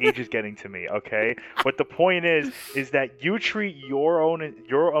 My age is getting to me, okay? But the point is that you treat your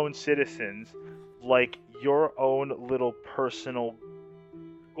own citizens like your own little personal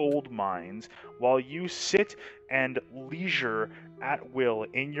gold mines, while you sit and leisure at will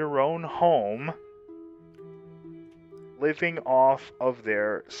in your own home, living off of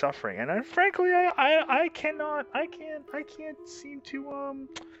their suffering. And frankly, I can't seem to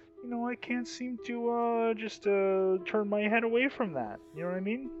I can't seem to just turn my head away from that. You know what I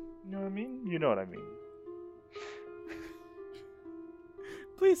mean? You know what I mean? You know what I mean.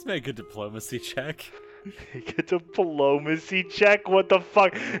 Please make a diplomacy check. Make a diplomacy check? What the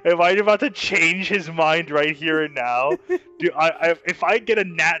fuck? Am I about to change his mind right here and now? Dude, if I get a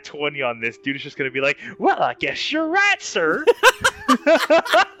nat 20 on this, dude is just gonna be like, well, I guess you're right, sir.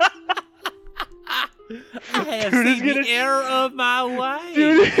 I have seen the error of my ways.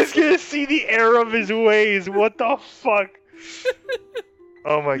 Dude is gonna see the error of his ways. What the fuck?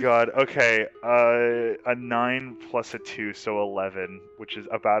 Oh my god. Okay. A 9 plus a 2, so 11, which is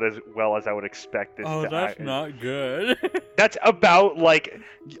about as well as I would expect this Oh, to that's act. not good. That's about like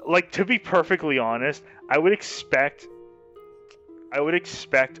to be perfectly honest, I would expect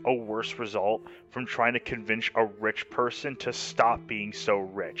a worse result from trying to convince a rich person to stop being so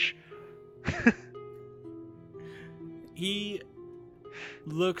rich. He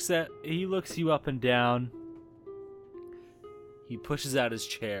looks you up and down. He pushes out his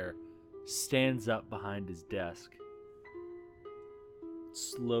chair, stands up behind his desk,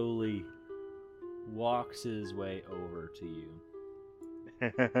 slowly walks his way over to you.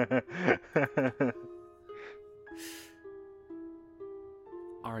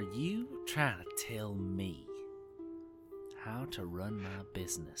 Are you trying to tell me how to run my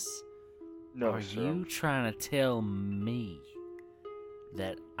business? No, Are sir. you trying to tell me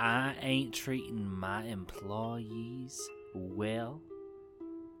that I ain't treating my employees well?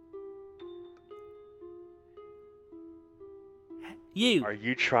 You. Are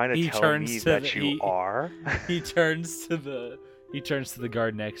you trying to He tell turns me to that the- you he- are? He turns to the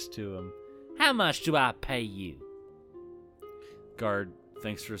guard next to him. How much do I pay you? Guard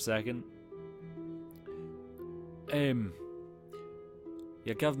thinks for a second.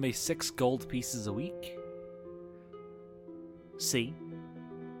 You give me 6 gold pieces a week? See?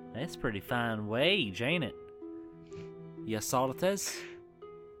 That's pretty fine wage, ain't it? You saw it is?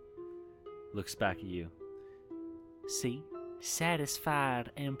 Looks back at you. See?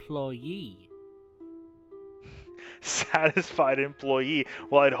 Satisfied employee. Satisfied employee.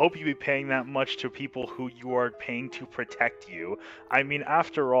 Well, I'd hope you'd be paying that much to people who you are paying to protect you. I mean,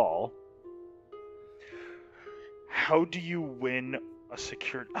 after all, how do you win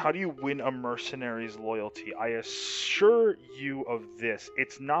a mercenary's loyalty? I assure you of this.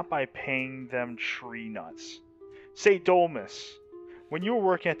 It's not by paying them tree nuts. Say, Dolmus, when you were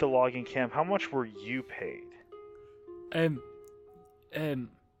working at the logging camp, how much were you paid?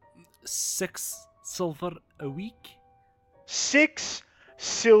 6 silver a week? 6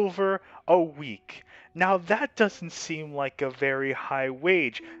 silver a week. Now that doesn't seem like a very high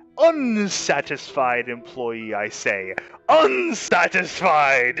wage. Unsatisfied employee, I say.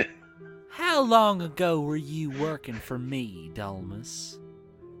 Unsatisfied! How long ago were you working for me, Dolmus?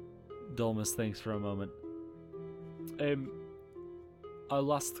 Dolmus thinks for a moment. I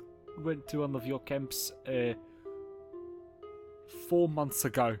last went to one of your camps 4 months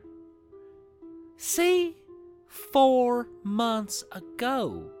ago. See? 4 months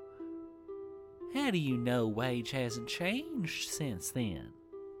ago. How do you know wage hasn't changed since then?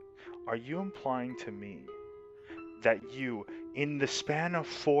 Are you implying to me that you, in the span of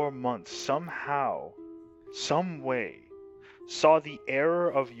 4 months, somehow, some way, saw the error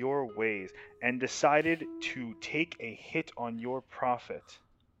of your ways and decided to take a hit on your profit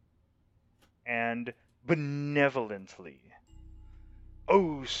and benevolently,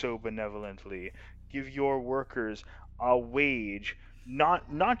 oh so benevolently, give your workers a wage not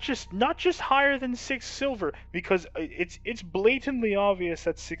just higher than 6 silver, because it's blatantly obvious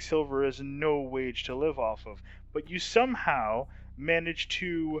that 6 silver is no wage to live off of, but you somehow managed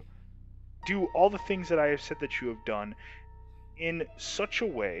to do all the things that I have said that you have done in such a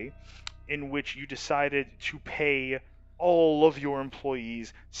way in which you decided to pay all of your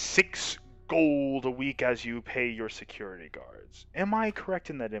employees 6 gold a week as you pay your security guards. Am I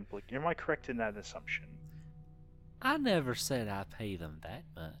correct in that Am I correct in that assumption? I never said I pay them that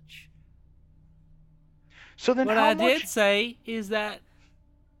much. So then What how I much did say is that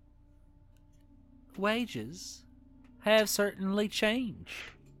wages have certainly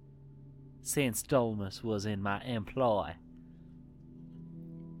changed since Dolmus was in my employ.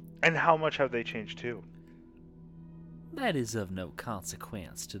 And how much have they changed too? That is of no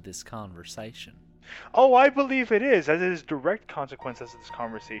consequence to this conversation. Oh, I believe it is, as it is direct consequences of this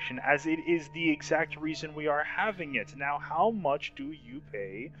conversation, as it is the exact reason we are having it. Now, how much do you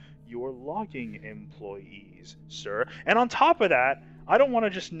pay your logging employees, sir? And on top of that, I don't want to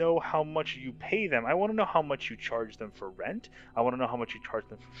just know how much you pay them. I want to know how much you charge them for rent. I want to know how much you charge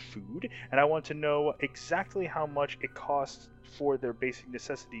them for food. And I want to know exactly how much it costs for their basic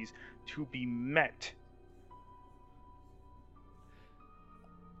necessities to be met.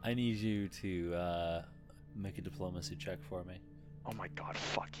 I need you to make a diplomacy check for me. Oh my god,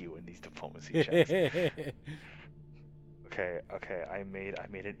 fuck you in these diplomacy checks. Okay, I made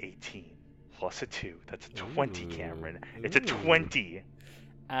an 18 plus a 2. That's a 20, Cameron. It's a 20.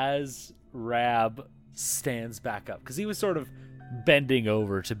 As Rab stands back up, because he was sort of bending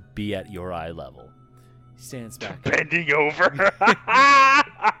over to be at your eye level. He stands back up. Bending over.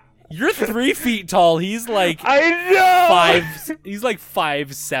 You're 3 feet tall. He's like I know. He's like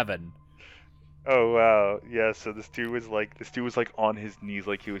 5'7". Oh wow, yeah. So this dude was like on his knees,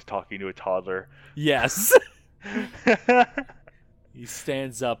 like he was talking to a toddler. Yes. He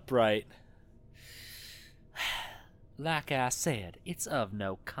stands upright. Like I said, it's of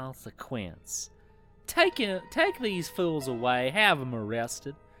no consequence. Take these fools away. Have them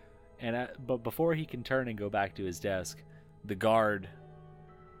arrested. But before he can turn and go back to his desk, the guard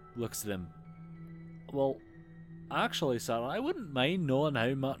looks at him. Well, actually, sir, I wouldn't mind knowing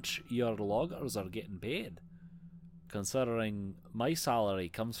how much your loggers are getting paid, considering my salary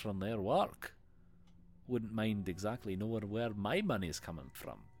comes from their work. Wouldn't mind exactly knowing where my money's coming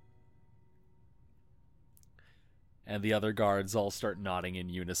from. And the other guards all start nodding in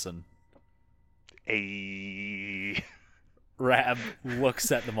unison. Ayy. Rab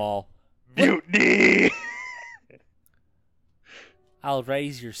looks at them all. Mutiny! I'll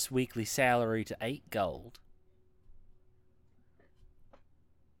raise your weekly salary to 8 gold.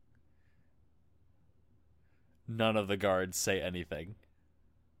 None of the guards say anything.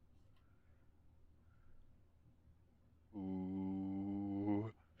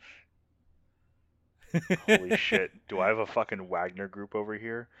 Ooh. Holy shit. Do I have a fucking Wagner group over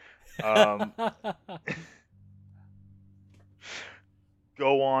here?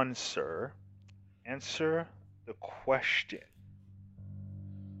 Go on, sir. Answer the question.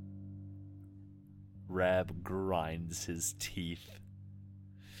 Rab grinds his teeth.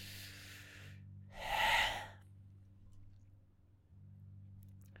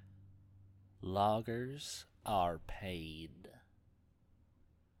 Loggers are paid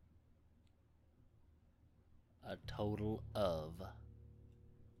a total of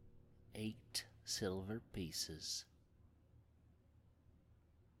 8 silver pieces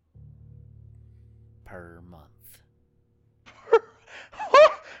per month.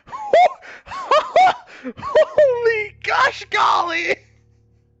 Holy gosh golly!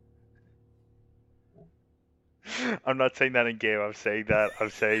 I'm not saying that in game. I'm saying that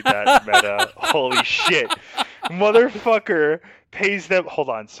meta. Holy shit. Motherfucker pays them. Hold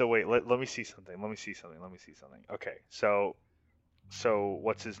on. So wait, let me see something. Okay. So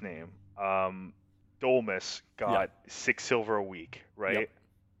what's his name? Dolmus got 6 silver a week, right?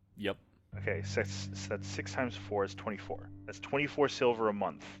 Yep. Okay, so that's 6 times 4 is 24. That's 24 silver a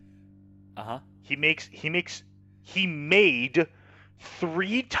month. Uh-huh. He made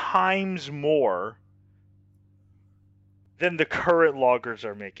 3 times more than the current loggers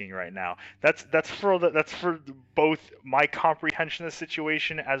are making right now. That's for both my comprehension of the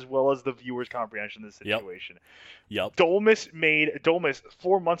situation as well as the viewer's comprehension of the situation. Yep. Dolmus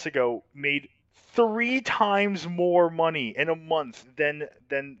 4 months ago made 3 times more money in a month than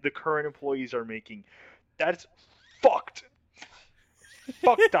the current employees are making. That's fucked.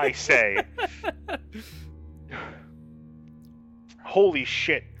 Fucked, I say. Holy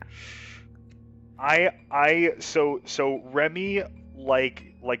shit. So Remy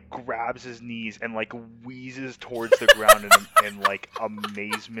like grabs his knees and like wheezes towards the ground in like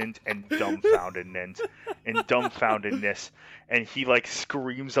amazement and dumbfoundedness, and he like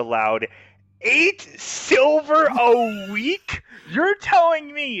screams aloud, 8 silver a week? You're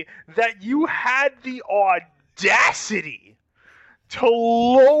telling me that you had the audacity to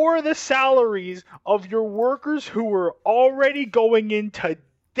lower the salaries of your workers who were already going into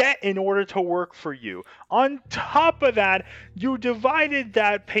debt in order to work for you. On top of that, you divided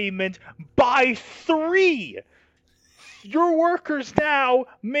that payment by 3. Your workers now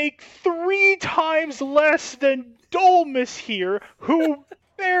make 3 times less than Dolmus here, who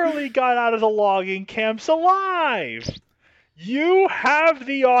barely got out of the logging camps alive. You have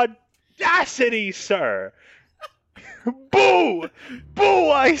the audacity, sir. Boo! Boo,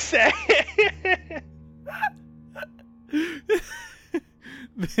 I say!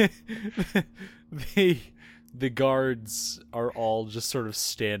 The guards are all just sort of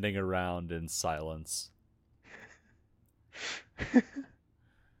standing around in silence.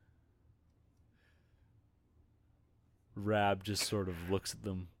 Rab just sort of looks at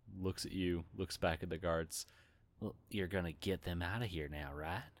them, looks at you, looks back at the guards. Well, you're gonna get them out of here now,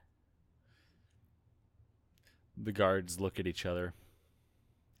 right? The guards look at each other.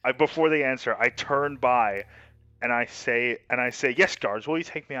 Before they answer, I turn by and I say, yes, guards, will you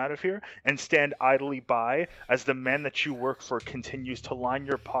take me out of here? And stand idly by as the man that you work for continues to line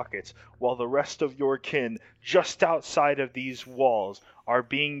your pockets while the rest of your kin just outside of these walls are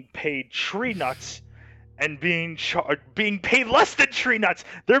being paid tree nuts and being paid less than tree nuts.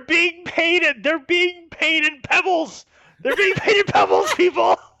 They're being paid in pebbles. They're being paid in pebbles,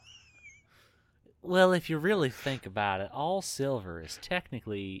 people. Well, if you really think about it, all silver is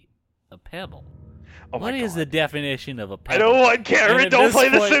technically A pebble. Oh What my is God. the definition of a I pebble? don't want Cameron. at Don't this play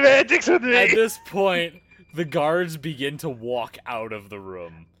the point- semantics with me. At this point, the guards begin to walk out of the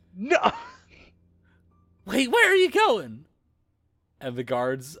room. No. Wait, where are you going? And the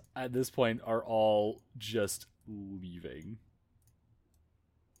guards at this point are all just leaving.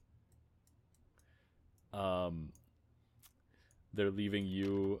 They're leaving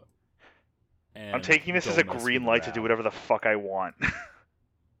you. And I'm taking this as a Gomez green with light to Rab. do whatever the fuck I want.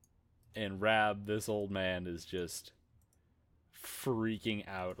 And Rab, this old man, is just freaking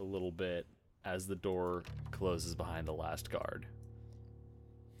out a little bit as the door closes behind the last guard.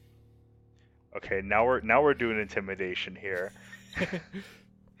 Okay, now we're doing intimidation here.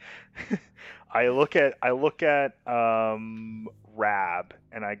 I look at Rab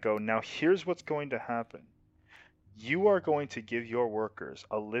and I go, now here's what's going to happen. You are going to give your workers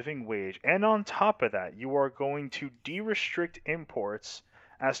a living wage, and on top of that, you are going to de-restrict imports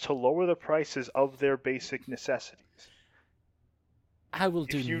as to lower the prices of their basic necessities. I will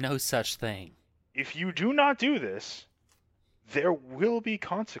do you- no such thing. If you do not do this, there will be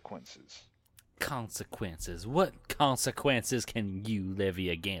consequences. Consequences? What consequences can you levy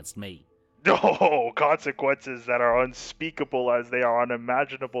against me? No, consequences that are unspeakable as they are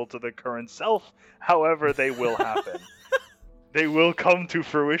unimaginable to the current self. However, they will happen. They will come to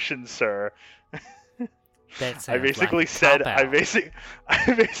fruition, sir. That sounds I basically like a said cop-out.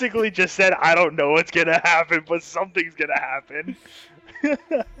 I basically just said I don't know what's gonna happen, but something's gonna happen.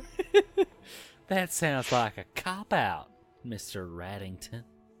 That sounds like a cop-out, Mr. Raddington.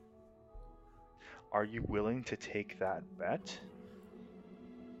 Are you willing to take that bet?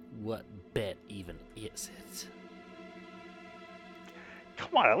 What bet even is it?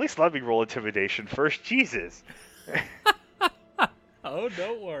 Come on, at least let me roll intimidation first. Jesus. Oh,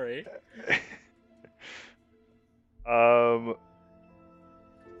 don't worry.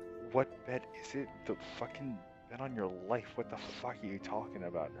 What bet is it? The fucking bet on your life. What the fuck are you talking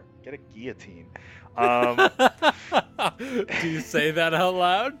about? Get a guillotine. Do you say that out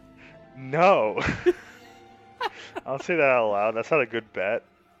loud? No. I'll say that out loud. That's not a good bet.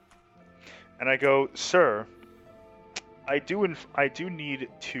 And I go, sir, I do need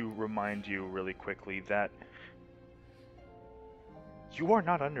to remind you really quickly that you are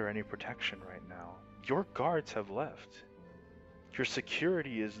not under any protection right now. Your guards have left. Your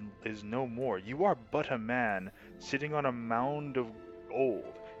security is no more. You are but a man sitting on a mound of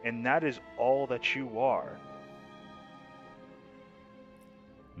gold, and that is all that you are.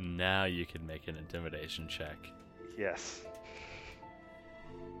 Now you can make an intimidation check. Yes.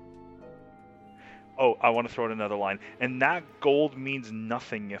 Oh, I want to throw in another line. And that gold means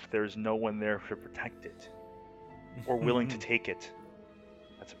nothing if there's no one there to protect it. Or willing to take it.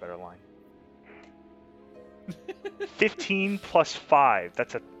 That's a better line. 15 plus 5.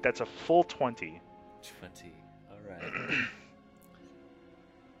 That's a full 20. 20. Alright.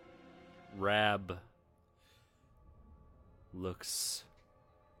 Rab looks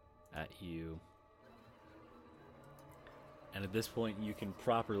at you. And at this point you can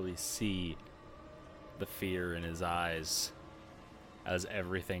properly see the fear in his eyes as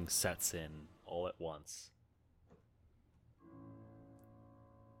everything sets in all at once.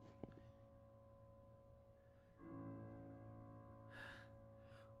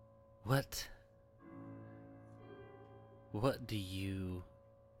 What would you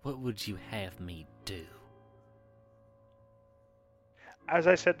have me do? As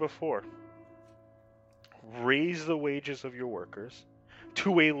I said before, raise the wages of your workers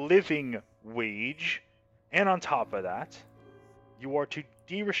to a living wage, and on top of that, you are to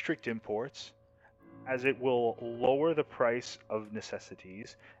de-restrict imports, as it will lower the price of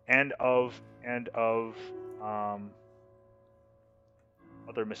necessities and of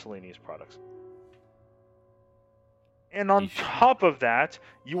other miscellaneous products. And on top of that,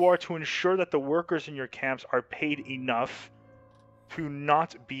 you are to ensure that the workers in your camps are paid enough to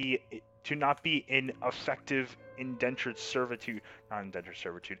not be in effective indentured servitude, not indentured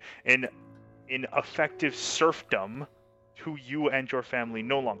servitude, in effective serfdom to you and your family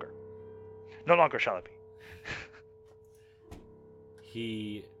no longer shall it be.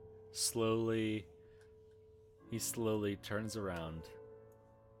 He slowly turns around,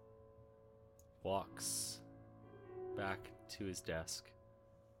 walks back to his desk,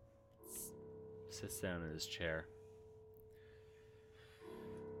 sits down in his chair,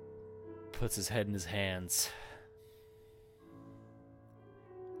 puts his head in his hands.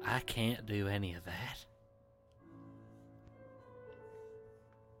 I can't do any of that.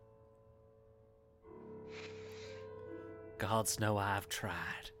 Gods know I've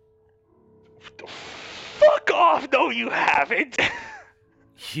tried. Fuck off! No, you haven't.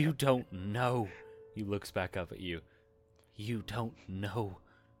 You don't know. He looks back up at you. You don't know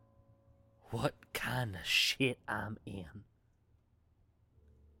what kind of shit I'm in.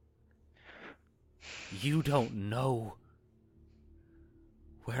 You don't know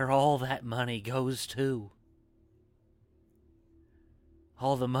where all that money goes to.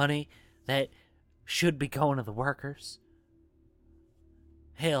 All the money that should be going to the workers.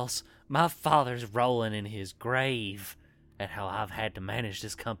 Hells, my father's rolling in his grave at how I've had to manage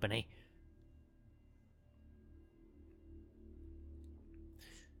this company.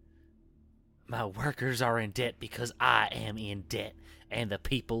 My workers are in debt because I am in debt, and the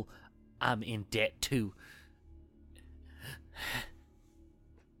people I'm in debt to.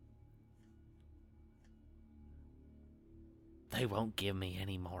 They won't give me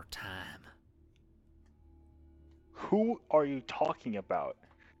any more time. Who are you talking about?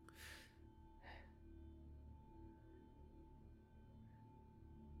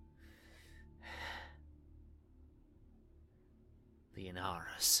 The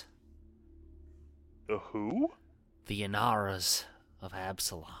Inaras. The who? The Inaras of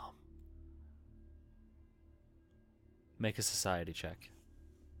Absalom. Make a society check.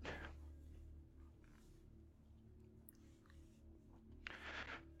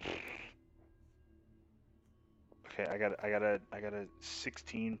 Okay, I got a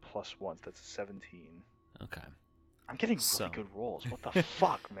 16 plus 1. That's a 17. Okay. I'm getting So- really good rolls. What the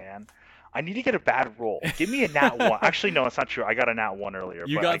fuck, man? I need to get a bad roll. Give me a nat 1. Actually, no, it's not true. I got a nat 1 earlier.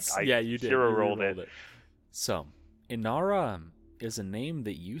 You but got, I yeah, you did. Zero You rolled re-rolled it. So, Inara is a name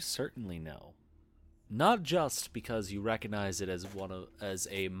that you certainly know. Not just because you recognize it as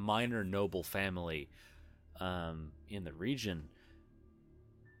a minor noble family in the region,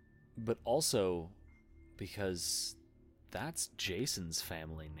 but also because that's Jason's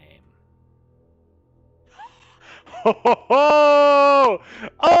family name. Oh!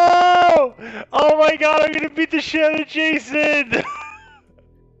 Oh! Oh my god, I'm gonna beat the shit out of Jason!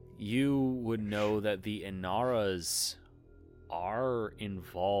 You would know that the Inaras are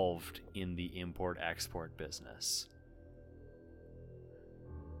involved in the import-export business.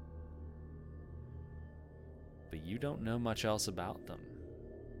 But you don't know much else about them.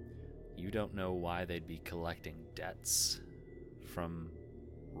 You don't know why they'd be collecting debts from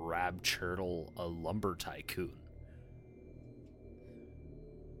Rab Churtle, a lumber tycoon.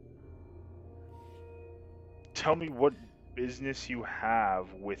 Tell me what business you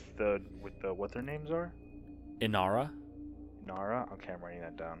have with the what their names are? Inara? Nara? Okay, I'm writing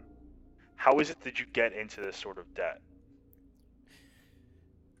that down. How is it that you get into this sort of debt?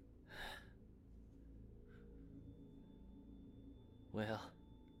 Well,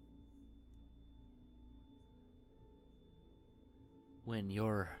 when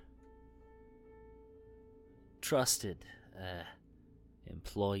your trusted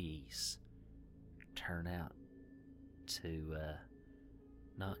employees turn out to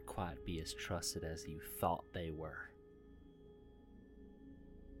not quite be as trusted as you thought they were,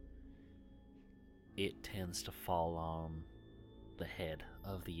 it tends to fall on the head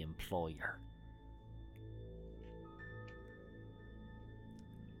of the employer.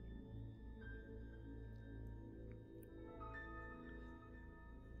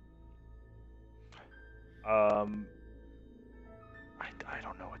 I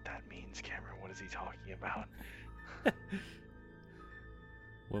don't know what that means, Cameron. What is he talking about?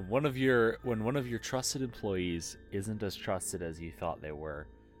 When one of your trusted employees isn't as trusted as you thought they were,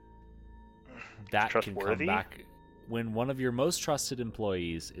 that can come Trustworthy? back. When one of your most trusted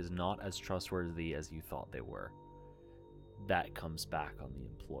employees is not as trustworthy as you thought they were, that comes back on the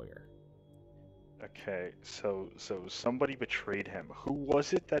employer. Okay, so somebody betrayed him. Who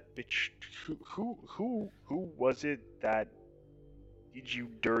was it that who was it that did you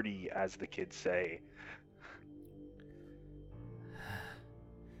dirty, as the kids say?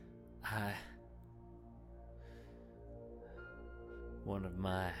 One of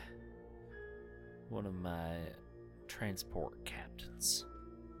my transport captains.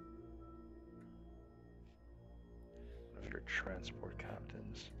 One of your transport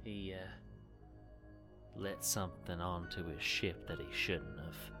captains. He let something onto his ship that he shouldn't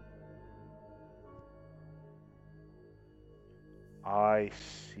have. I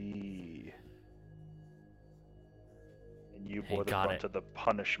see. And you bore the got brunt it. of the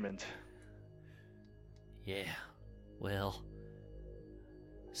punishment. Yeah, well,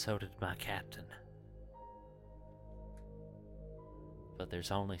 so did my captain. But there's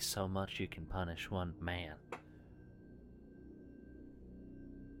only so much you can punish one man.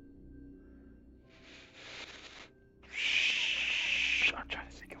 Shh. I'm trying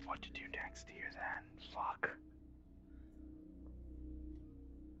to think of what to do next here then. Fuck.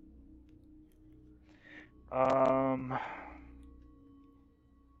 Um,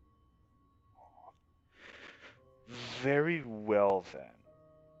 very well then.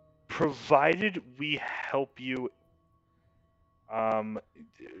 Provided we help you, um,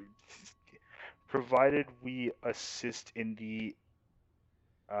 provided we assist in the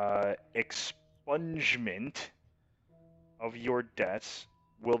expungement of your debts,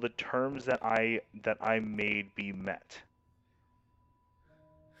 will the terms that I made be met?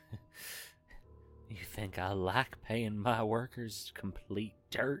 You think I like paying my workers complete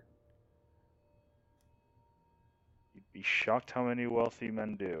dirt? You'd be shocked how many wealthy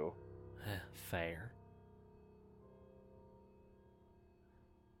men do. Fair.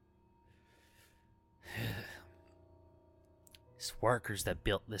 It's workers that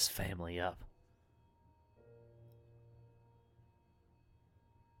built this family up.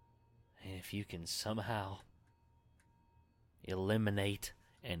 And if you can somehow eliminate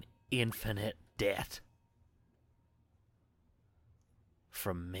an infinite debt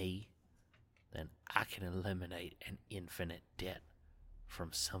from me, then I can eliminate an infinite debt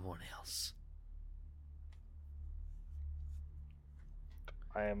from someone else.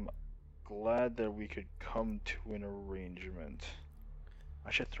 I am glad that we could come to an arrangement.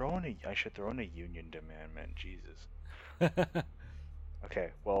 I should throw in a union demand, man. Jesus.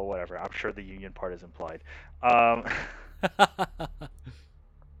 Okay, well, whatever. I'm sure the union part is implied.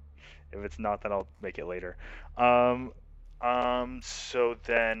 If it's not, then I'll make it later. Um, so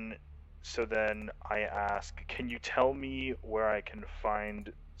then I ask, can you tell me where I can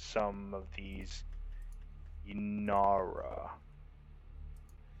find some of these Inara?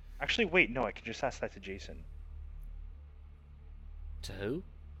 Actually, wait, no, I can just ask that to Jason. To who?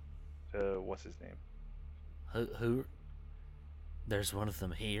 What's his name? Who? There's one of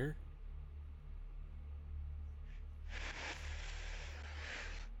them here?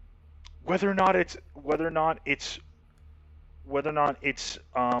 Whether or not it's one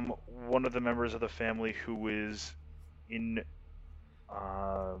of the members of the family who is in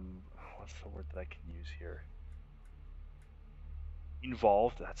what's the word that I can use here?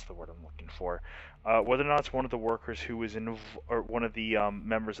 Involved. That's the word I'm looking for. Whether or not it's one of the workers who is or one of the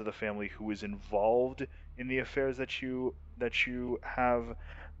members of the family who is involved in the affairs that you have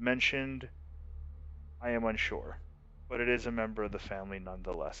mentioned, I am unsure. But it is a member of the family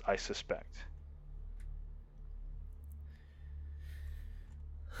nonetheless, I suspect.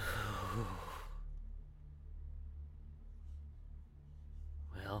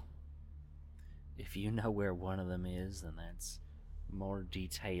 Well, if you know where one of them is, then that's more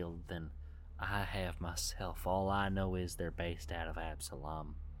detailed than I have myself. All I know is they're based out of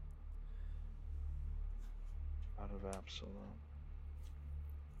Absalom. Out of Absalom.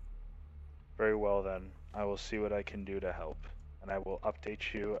 Very well then. I will see what I can do to help, and I will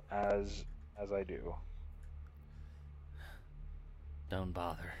update you as I do. Don't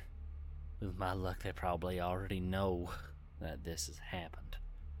bother. With my luck, they probably already know that this has happened.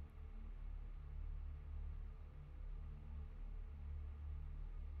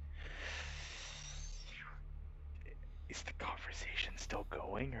 Is the conversation still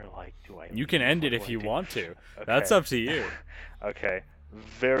going, or like, do I? You can end it if you want to. That's up to you. Okay.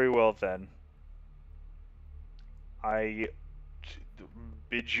 Very well then. I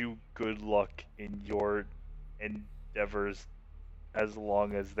bid you good luck in your endeavors, as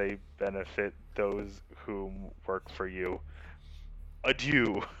long as they benefit those who work for you.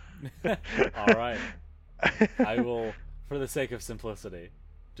 Adieu. All right. I will, for the sake of simplicity,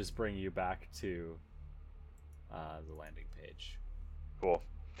 just bring you back to the landing page. Cool.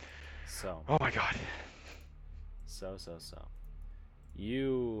 So. Oh my god. So.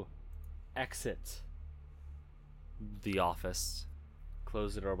 You exit the office,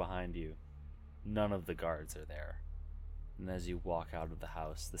 close the door behind you. None of the guards are there. And as you walk out of the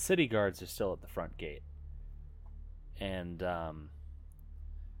house, the city guards are still at the front gate. And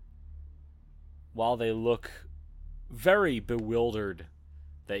while they look very bewildered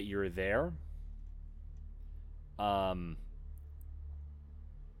that you're there,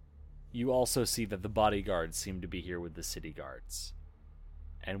 you also see that the bodyguards seem to be here with the city guards.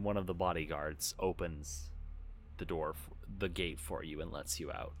 And one of the bodyguards opens the gate for you and lets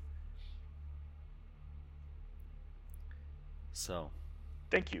you out. So,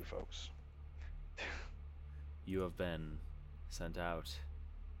 thank you, folks. You have been sent out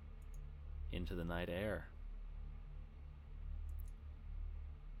into the night air.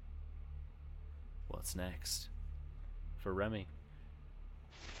 What's next for Remy?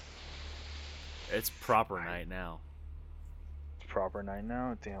 It's proper night now. It's proper night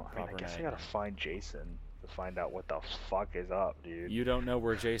now? Damn, I guess I gotta find Jason to find out what the fuck is up, dude. You don't know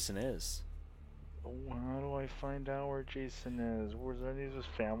where Jason is. How do I find out where Jason is? Where's any of his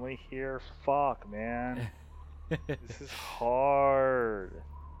family here? Fuck, man. This is hard.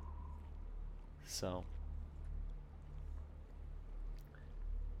 So,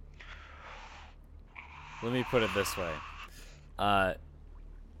 let me put it this way. Uh,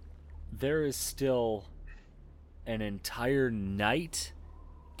 there is still an entire night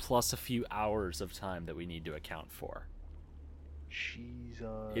plus a few hours of time that we need to account for. Jesus.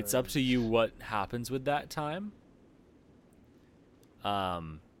 It's up to you what happens with that time.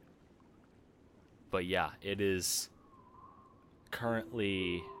 But yeah, it is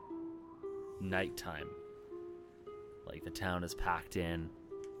currently nighttime. Like, the town is packed in.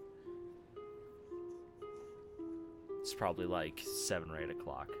 It's probably like 7 or 8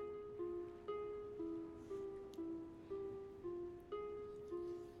 o'clock.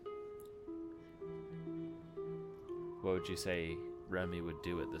 What would you say Remy would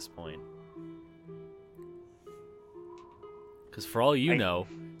do at this point? Because for all you know,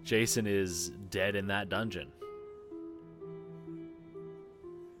 Jason is dead in that dungeon.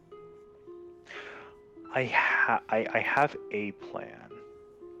 I have a plan.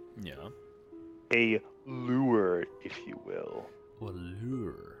 Yeah. A lure, if you will. A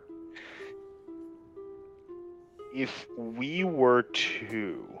lure. If we were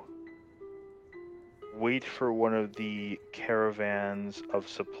to wait for one of the caravans of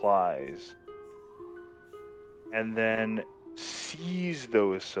supplies and then seize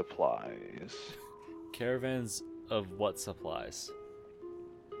those supplies. Caravans of what supplies?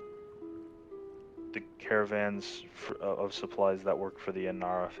 The caravans of supplies that work for the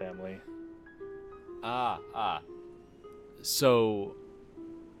Inara family. So,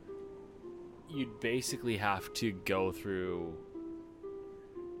 you'd basically have to go through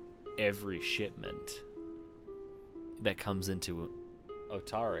every shipment that comes into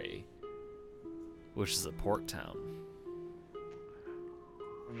Otari, which is a port town.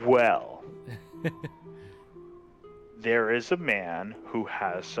 Well, there is a man who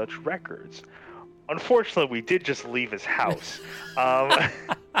has such records. Unfortunately, we did just leave his house.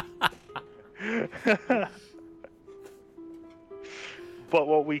 But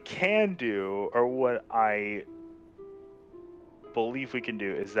what we can do, or what I believe we can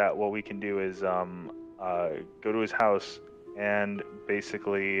do, is go to his house and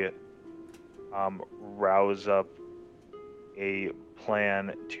basically rouse up a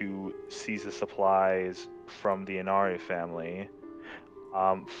plan to seize the supplies from the Inari family,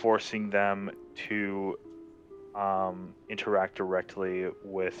 forcing them to interact directly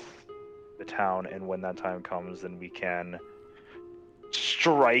with the town, and when that time comes, then we can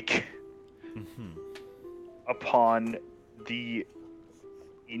strike upon the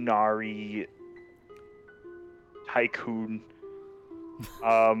Inari tycoon.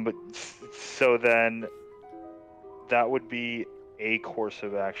 So then that would be a course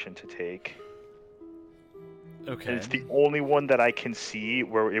of action to take. Okay. And it's the only one that I can see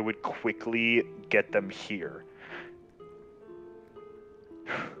where it would quickly get them here.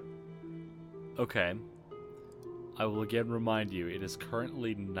 Okay. I will again remind you, it is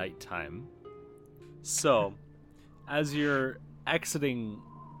currently nighttime. So, as you're exiting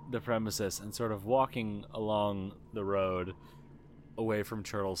the premises and sort of walking along the road away from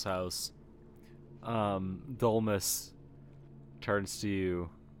Turtle's house, Dolmus turns to you.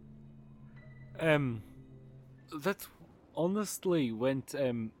 That honestly went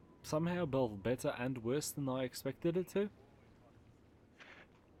somehow both better and worse than I expected it to.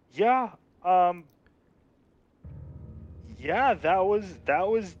 Yeah, yeah, that was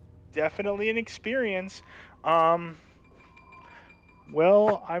definitely an experience.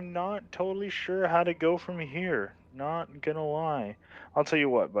 Well, I'm not totally sure how to go from here. Not gonna lie. I'll tell you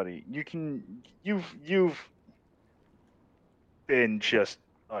what, buddy. You've been just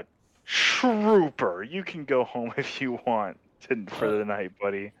a trooper. You can go home if you want for the night,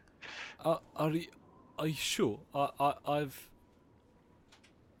 buddy. Are you sure?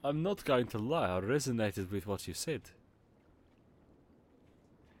 I'm not going to lie. I resonated with what you said.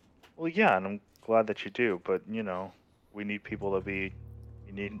 Well, yeah, and I'm glad that you do, but we need people to be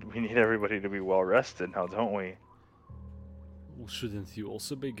we need everybody to be well rested now, don't we? Well, shouldn't you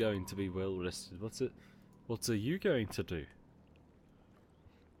also be going to be well rested? What are you going to do?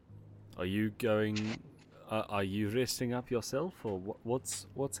 Are you going? Are you resting up yourself, or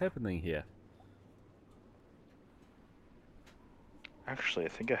what's happening here? Actually, I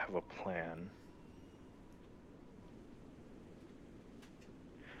think I have a plan.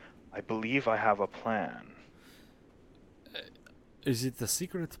 I believe I have a plan. Is it a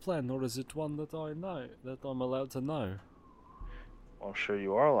secret plan, or is it one that I'm allowed to know? Well, I'm sure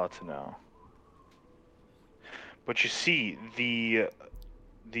you are allowed to know. But you see, the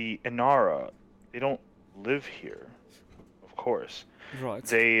Inara, they don't live here, of course. Right.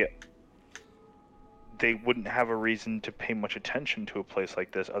 They wouldn't have a reason to pay much attention to a place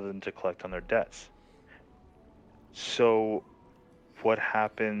like this other than to collect on their debts. So, what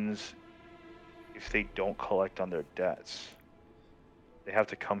happens if they don't collect on their debts? They have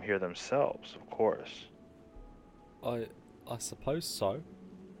to come here themselves, of course. I suppose so.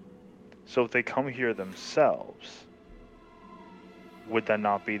 So, if they come here themselves, would that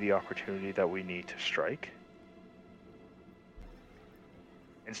not be the opportunity that we need to strike?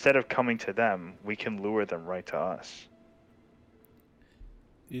 Instead of coming to them, we can lure them right to us.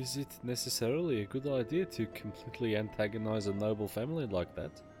 Is it necessarily a good idea to completely antagonize a noble family like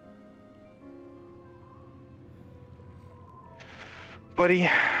that? Buddy,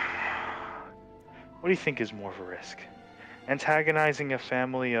 what do you think is more of a risk? Antagonizing a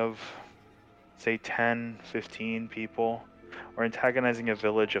family of, say, 10, 15 people, or antagonizing a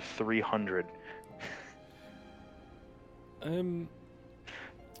village of 300?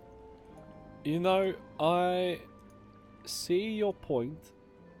 You know, I see your point.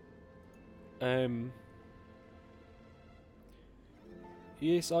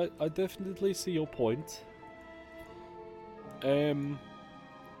 Yes, I definitely see your point.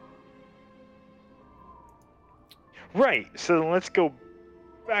 Right, so let's go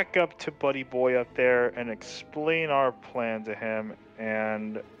back up to Buddy Boy up there and explain our plan to him,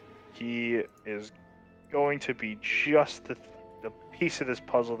 and he is going to be just the piece of this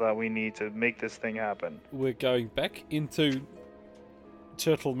puzzle that we need to make this thing happen. We're going back into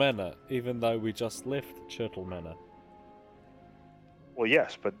Turtle Manor, even though we just left Turtle Manor. Well,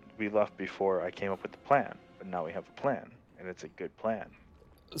 yes, but we left before I came up with the plan. But now we have a plan, and it's a good plan.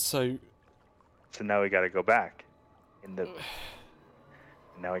 So now we gotta go back.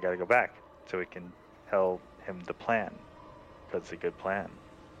 Now we gotta go back so we can tell him the plan. Because it's a good plan.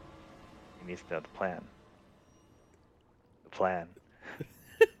 He needs to know the plan. The plan.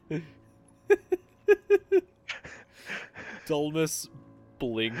 Dullness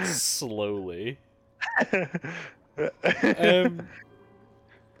blinks slowly.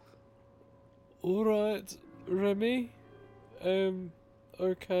 Alright, Remy.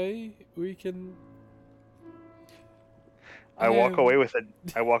 Okay, we can. I walk away with a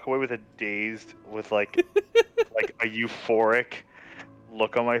dazed, with like a euphoric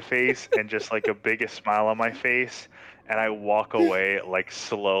look on my face and just like a biggest smile on my face, and I walk away like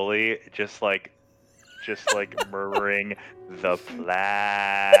slowly, just like murmuring the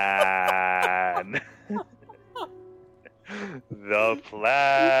plan. The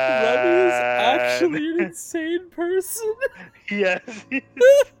plan. Remy is actually an insane person. Yes.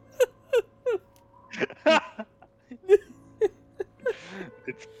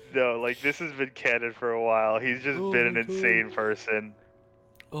 It's no, like, this has been canon for a while. He's just been an insane person.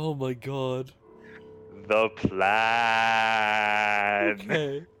 Oh my god. The plan.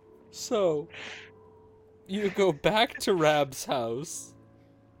 Okay. So, you go back to Rab's house.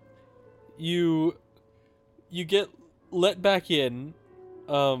 You get let back in.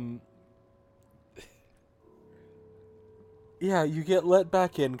 Yeah, you get let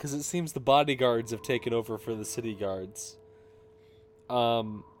back in because it seems the bodyguards have taken over for the city guards.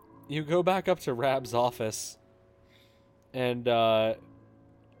 You go back up to Rab's office, and,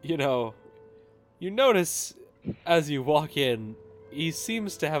 you notice as you walk in, he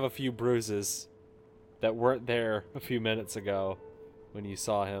seems to have a few bruises that weren't there a few minutes ago when you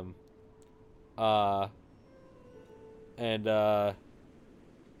saw him. And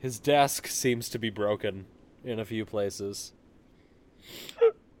his desk seems to be broken in a few places.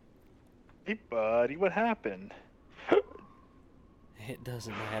 Hey, buddy, what happened? It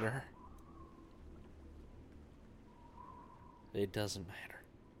doesn't matter. It doesn't matter.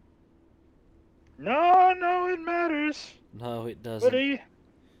 No, it matters. No, it doesn't. Buddy.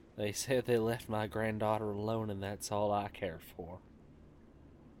 They said they left my granddaughter alone, and that's all I care for.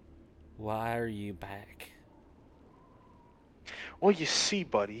 Why are you back? Well, you see,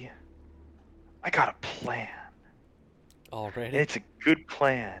 buddy, I got a plan. Already? It's a good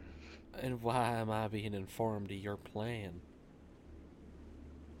plan. And why am I being informed of your plan?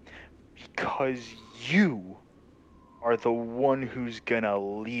 Because you are the one who's gonna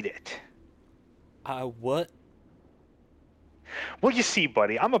lead it. What? Well, you see,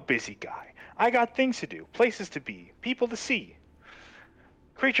 buddy, I'm a busy guy. I got things to do, places to be, people to see,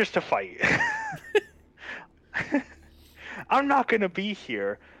 creatures to fight. I'm not gonna be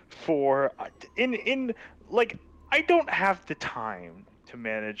here for I don't have the time to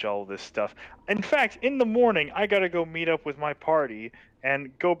manage all this stuff. In fact, in the morning, I gotta go meet up with my party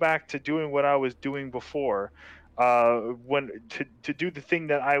and go back to doing what I was doing before. when to do the thing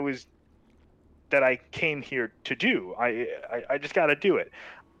that I came here to do. I just got to do it.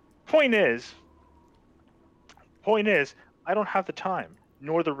 Point is, point is, I don't have the time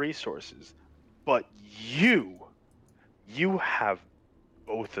nor the resources, but you have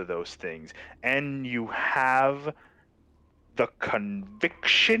both of those things, and you have the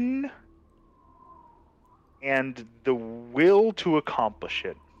conviction and the will to accomplish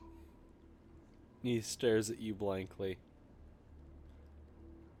it. He stares at you blankly.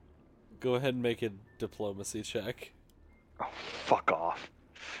 Go ahead and make a diplomacy check. Oh, fuck off.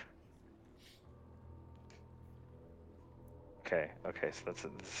 Okay, so that's a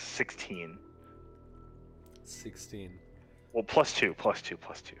 16. 16. Well, plus two. Right,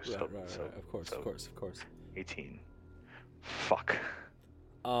 So, right. Of course. 18. Fuck.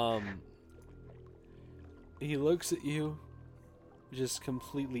 He looks at you, just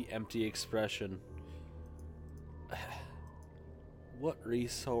completely empty expression. What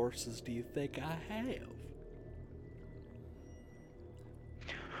resources do you think I have?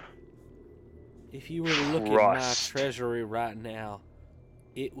 If you were to look in my treasury right now,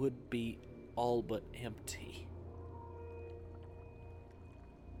 it would be all but empty.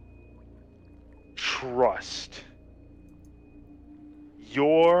 Trust.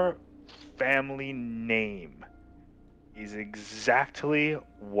 Your family name is exactly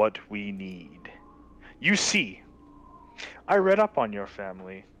what we need. You see, I read up on your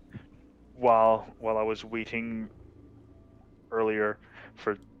family while I was waiting earlier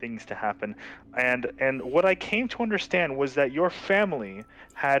for things to happen, and what I came to understand was that your family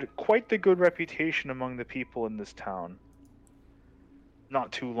had quite the good reputation among the people in this town.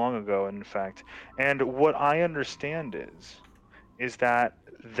 Not too long ago, in fact. And what I understand is that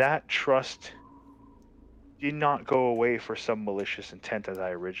trust did not go away for some malicious intent as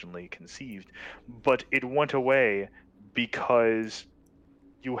I originally conceived, but it went away because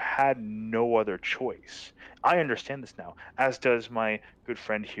you had no other choice. I understand this now, as does my good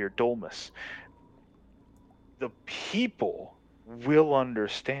friend here, Dolmus. The people will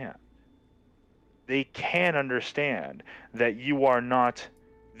understand. They can understand that you are not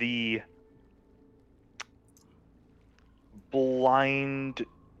the blind,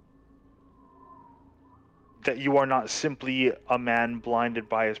 that you are not simply a man blinded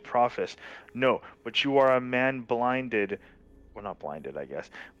by his prophets. No, but you are a man blinded, well, not blinded, I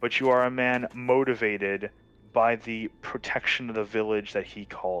guess, but you are a man motivated by the protection of the village that he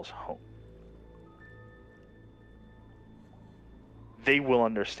calls home. They will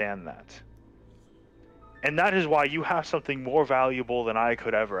understand that. And that is why you have something more valuable than I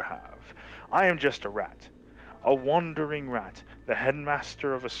could ever have. I am just a rat. A wandering rat, the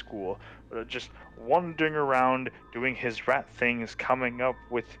headmaster of a school, just wandering around doing his rat things, coming up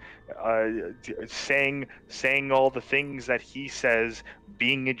with, saying all the things that he says,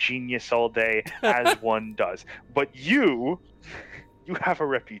 being a genius all day, as one does. But you have a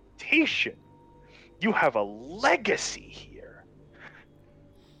reputation. You have a legacy here.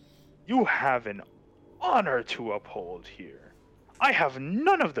 You have an honor to uphold here. I have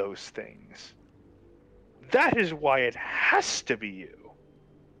none of those things. That is why it has to be you.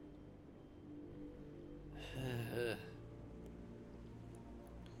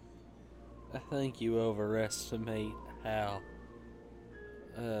 I think you overestimate how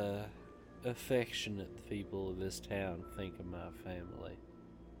affectionate the people of this town think of my family.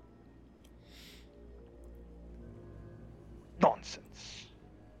 Nonsense.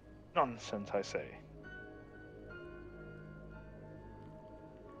 Nonsense, I say.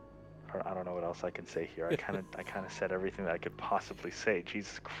 I don't know what else I can say here. I kind of said everything that I could possibly say.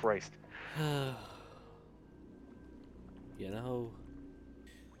 Jesus Christ. You know,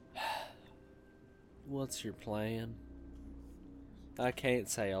 what's your plan? I can't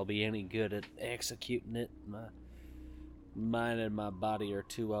say I'll be any good at executing it. My mind and my body are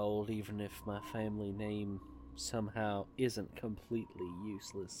too old, even if my family name somehow isn't completely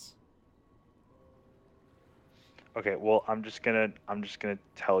useless. Okay, well, I'm just gonna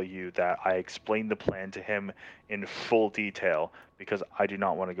tell you that I explained the plan to him in full detail because I do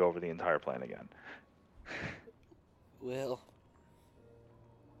not want to go over the entire plan again. Well,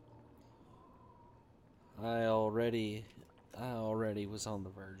 I already was on the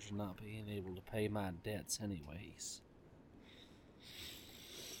verge of not being able to pay my debts anyways.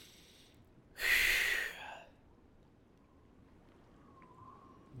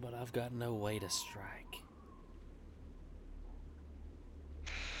 But I've got no way to strike.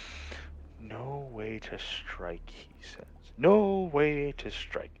 No way to strike, he says. No way to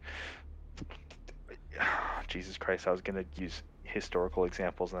strike. Jesus Christ, I was gonna use historical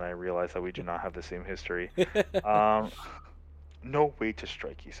examples, and I realize that we do not have the same history. Um, no way to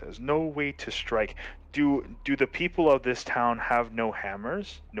strike, he says. No way to strike. Do the people of this town have no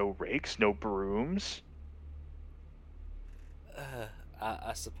hammers, no rakes, no brooms?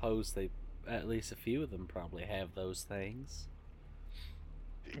 I suppose at least a few of them probably have those things.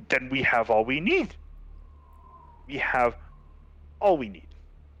 Then we have all we need. We have all we need.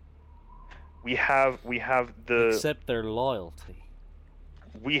 We have the Except their loyalty.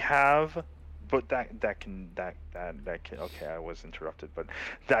 we have, but that can, okay, I was interrupted, but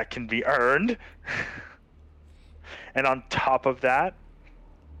that can be earned. And on top of that,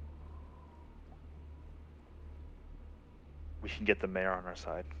 we can get the mayor on our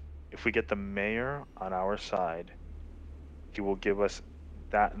side. If we get the mayor on our side, he will give us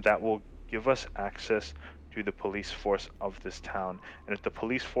that will give us access to the police force of this town. And if the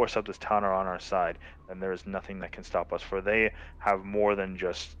police force of this town are on our side, then there is nothing that can stop us, for they have more than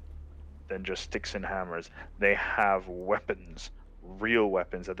just sticks and hammers. They have weapons, real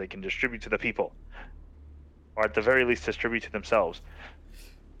weapons that they can distribute to the people, or at the very least distribute to themselves,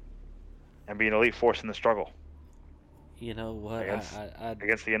 and be an elite force in the struggle You know what? against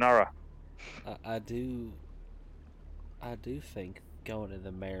against the Inara. I do think going to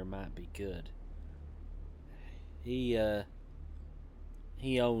the mayor might be good. He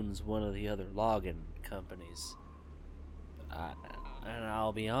owns one of the other logging companies. And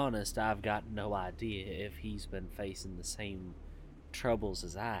I'll be honest, I've got no idea if he's been facing the same troubles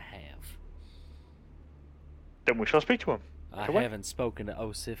as I have. Then we shall speak to him. I Away. haven't spoken to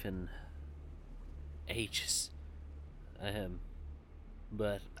Osif in ages.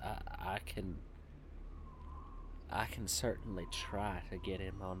 But I can certainly try to get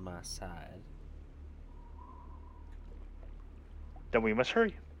him on my side. Then we must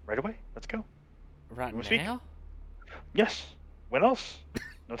hurry. Right away. Let's go. Right You speak? now? Yes. When else?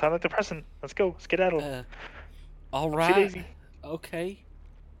 No time like the present. Let's go. Skedaddle. All Oopsie right. daisy. Okay.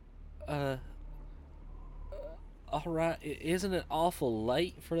 All right. Isn't it awful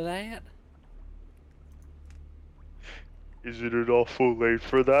late for that? Isn't it awful late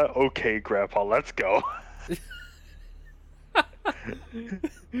for that? Okay, Grandpa, let's go.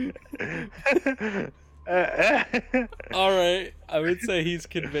 All right. I would say he's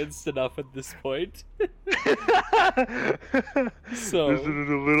convinced enough at this point. So, isn't it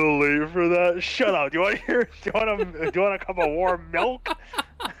a little late for that? Shut up. Do you want to hear? Do you want a cup of warm milk?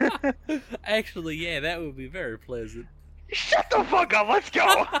 actually, yeah, that would be very pleasant. Shut the fuck up. Let's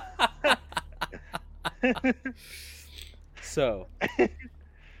go.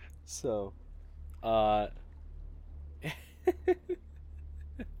 So, uh,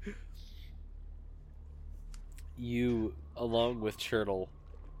 you, along with Churtle,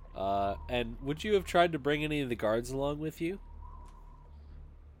 and would you have tried to bring any of the guards along with you?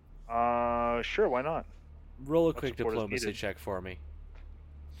 Sure, why not? Roll a What quick support is diplomacy needed? check for me.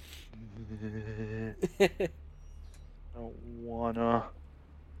 Don't wanna.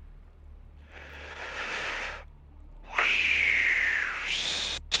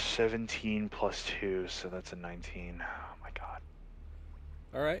 17 plus 2, so that's a 19. Oh my god.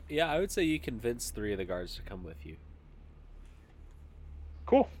 All right. Yeah, I would say you convinced 3 of the guards to come with you.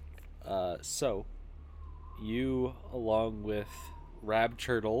 Cool. So, you, along with Rab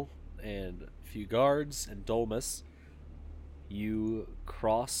Turtle and a few guards and Dolmus, you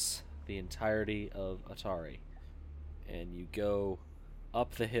cross the entirety of Atari. And you go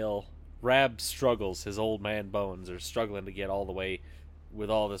up the hill. Rab struggles. His old man bones are struggling to get all the way with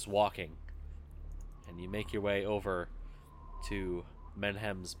all this walking. And you make your way over to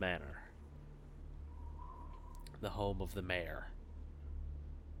Menhem's Manor, the home of the mayor,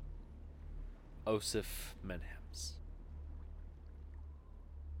 Osif Menhems.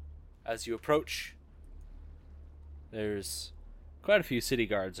 As you approach, there's quite a few city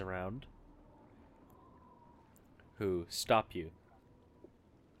guards around who stop you.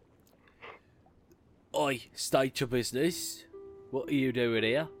 Oi, state your business. What are you doing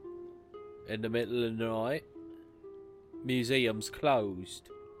here? In the middle of the night? Museum's closed.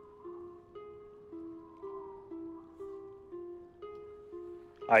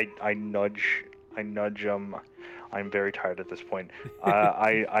 I nudge I'm very tired at this point.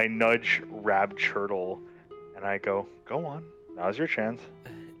 I nudge Rab Churtle and I go on. Now's your chance.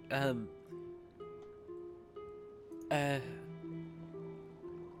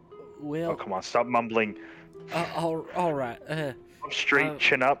 Well, Oh, come on, stop mumbling. all right. Up straight,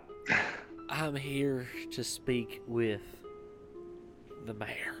 chin up. I'm here to speak with the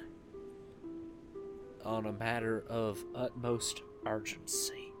mayor on a matter of utmost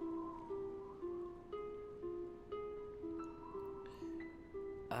urgency.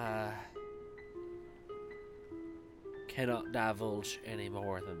 I cannot divulge any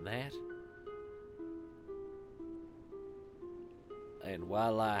more than that. And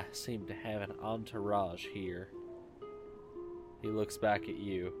while I seem to have an entourage here, he looks back at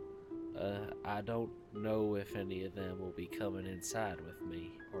you. I don't know if any of them will be coming inside with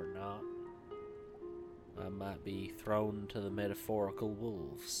me or not. I might be thrown to the metaphorical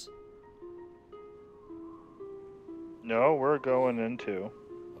wolves. No, we're going in too.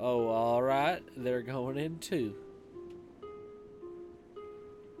 Oh, alright. They're going in too.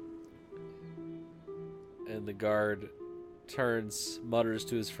 And the guard turns, mutters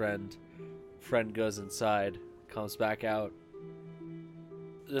to his friend. Friend goes inside, comes back out.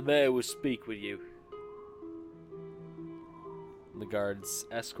 The mayor will speak with you. The guards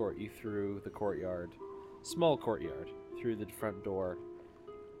escort you through the courtyard, small courtyard, through the front door,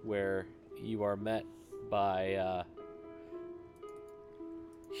 where you are met by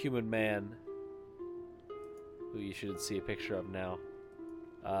human man, who you should see a picture of now.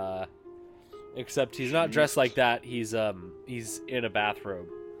 Except he's not dressed like that. He's in a bathrobe.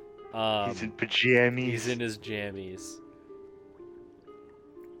 He's in pajamas. He's in his jammies.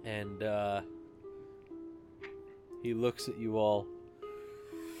 And he looks at you all.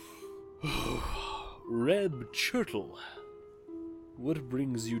 Reb Churtle, what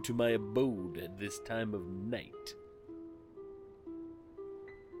brings you to my abode at this time of night?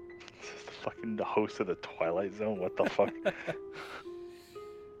 This is the fucking host of the Twilight Zone. What the fuck?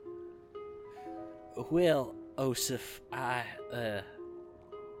 Well, Osif,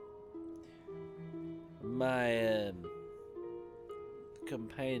 my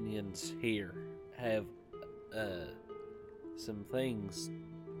companions here have some things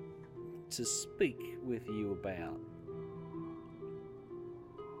to speak with you about.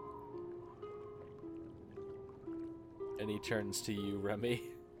 And he turns to you, Remy.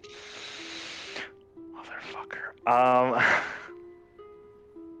 Motherfucker.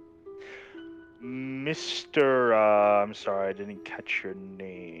 Mr. I'm sorry, I didn't catch your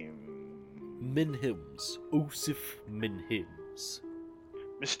name. Minhims. Osif Minhims.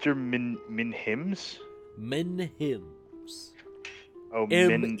 Mr. Minhims? Menhims. Oh,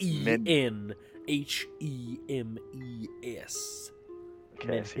 Menhemes.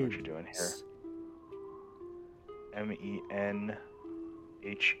 Okay, I see what you're doing here. Menhemes.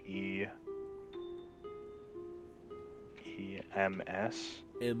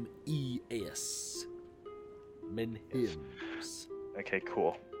 Mes. Menhims. Okay,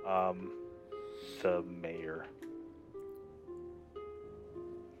 cool. The mayor.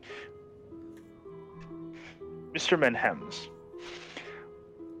 Mr. Menhems,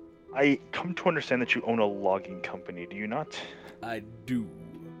 I come to understand that you own a logging company, do you not? I do.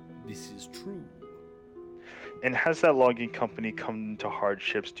 This is true. And has that logging company come to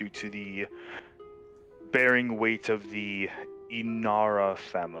hardships due to the bearing weight of the Inara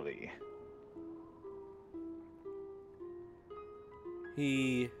family?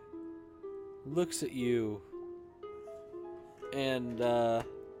 He looks at you, and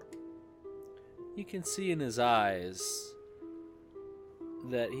you can see in his eyes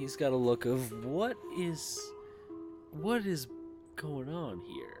that he's got a look of what is going on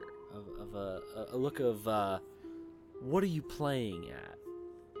here, of a look of what are you playing at?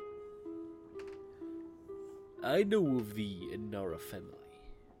 I know of the Inara family.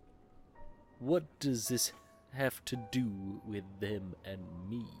 What does this have to do with them and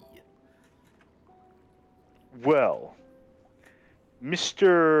me? Well,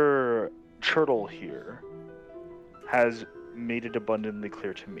 Mr. Turtle here has made it abundantly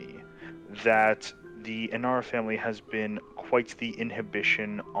clear to me that the Inara family has been quite the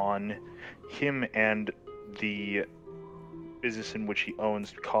inhibition on him and the business in which he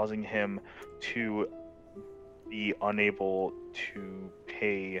owns, causing him to be unable to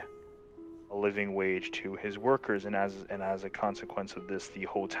pay a living wage to his workers, and as a consequence of this, the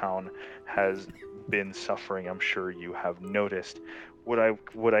whole town has been suffering. I'm sure you have noticed. What I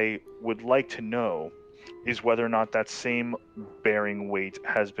would like to know is whether or not that same bearing weight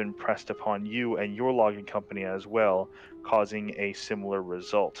has been pressed upon you and your logging company as well, causing a similar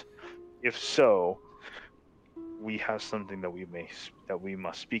result. If so, we have something that we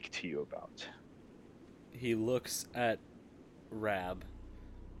must speak to you about. He looks at Rab.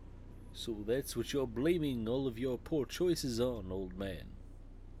 So that's what you're blaming all of your poor choices on, old man.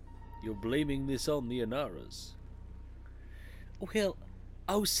 You're blaming this on the Inaras. Well,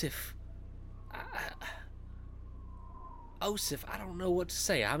 Osif, I don't know what to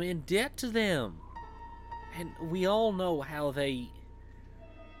say. I'm in debt to them. And we all know how they...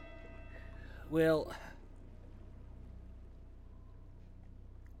 Well...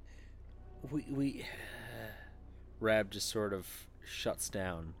 We Rab just sort of shuts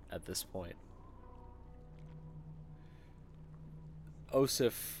down at this point.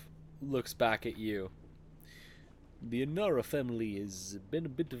 Osif looks back at you. The Inara family has been a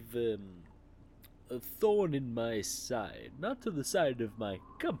bit of a thorn in my side. Not to the side of my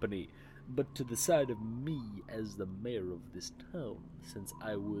company, but to the side of me as the mayor of this town since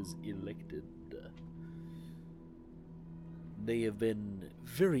I was elected. They have been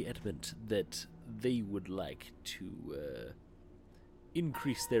very adamant that they would like to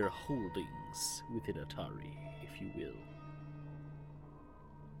increase their holdings within Atari, if you will.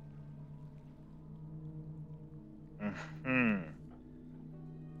 Hmm.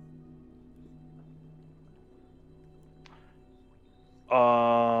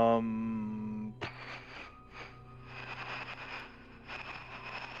 Um.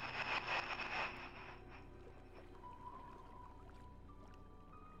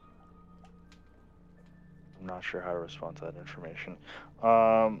 I'm not sure how to respond to that information.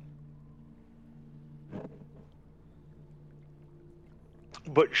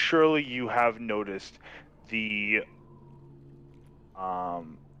 But surely you have noticed the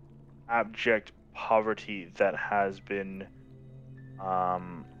um, abject poverty that has been,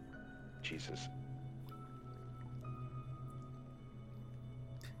 Jesus.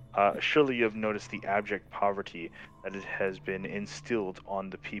 Surely you have noticed the abject poverty that it has been instilled on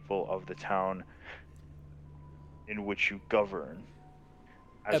the people of the town in which you govern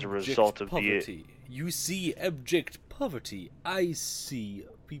as a result Abject of the. poverty. You see abject poverty. I see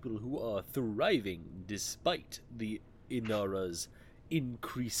people who are thriving despite the Inara's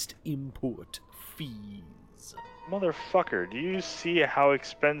increased import fees. Motherfucker, do you see how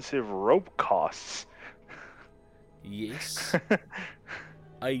expensive rope costs? Yes,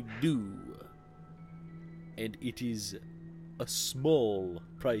 I do. And it is a small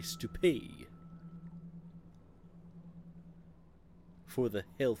price to pay for the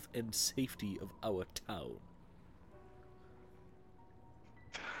health and safety of our town.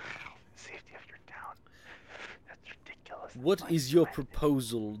 Safety of your town. That's ridiculous. What is your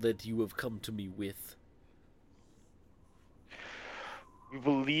proposal that you have come to me with? We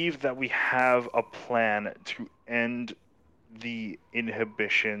believe that we have a plan to end the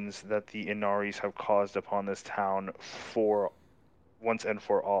inhibitions that the Inaris have caused upon this town for once and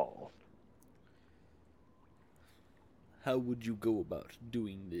for all. How would you go about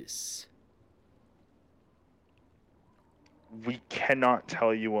doing this? We cannot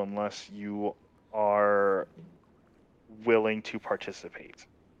tell you unless you are willing to participate.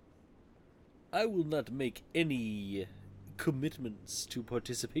 I will not make any commitments to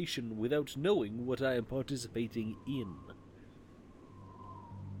participation without knowing what I am participating in.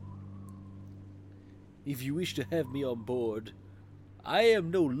 If you wish to have me on board, I am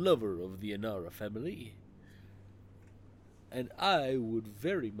no lover of the Inara family, and I would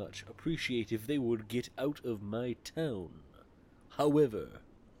very much appreciate if they would get out of my town. However,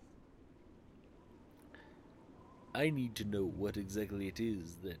 I need to know what exactly it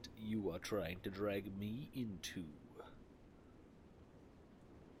is that you are trying to drag me into.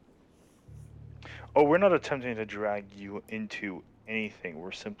 Oh, we're not attempting to drag you into anything.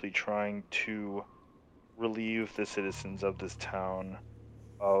 We're simply trying to relieve the citizens of this town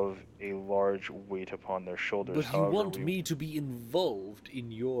of a large weight upon their shoulders. But you However, want me to be involved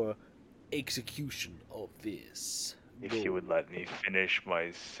in your execution of this if you goal. would let me finish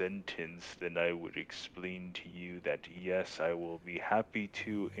my sentence, then I would explain to you that yes, I will be happy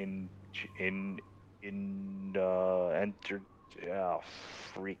to enter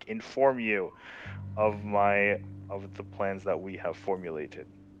inform you of the plans that we have formulated.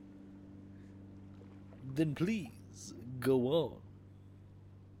 Then please, go on.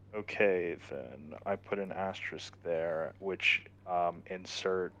 Okay, then I put an asterisk there, which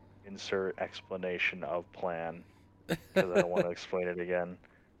insert explanation of plan because I don't want to explain it again.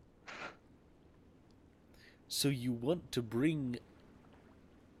 So you want to bring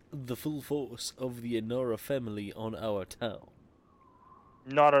the full force of the Inara family on our town?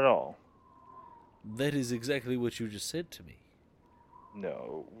 Not at all. That is exactly what you just said to me.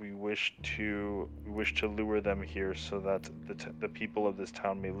 No, we wish to lure them here so that the people of this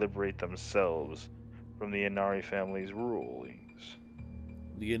town may liberate themselves from the Inari family's rulings.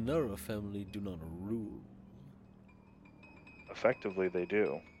 The Inara family do not rule. Effectively, they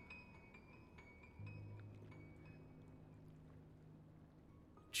do.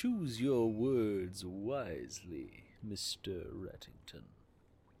 Choose your words wisely, Mr. Rattington.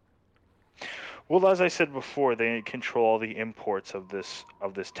 Well, as I said before, they control all the imports of this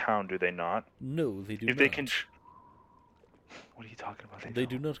town, do they not? No, they do If not. they can, What are you talking about? They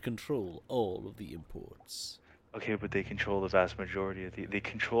do not control all of the imports. Okay, but they control the vast majority of they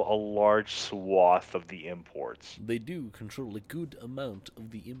control a large swath of the imports. They do control a good amount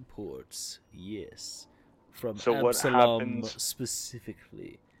of the imports, yes. From So what Absalom happens?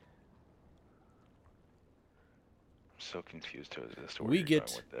 specifically. I'm so confused as to where We you're going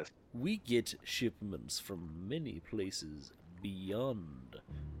get with this. we get shipments from many places beyond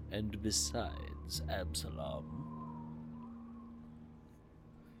and besides Absalom.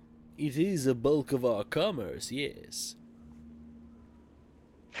 It is a bulk of our commerce, yes,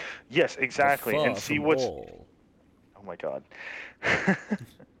 Yes, but exactly. And far see from what's. all. Oh my God.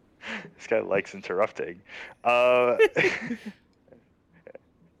 This guy likes interrupting. Uh,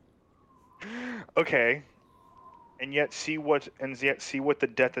 okay. And yet see what the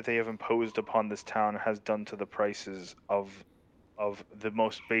debt that they have imposed upon this town has done to the prices of the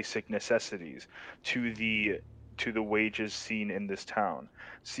most basic necessities, to the wages seen in this town.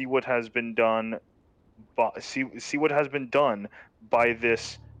 See what has been done see what has been done by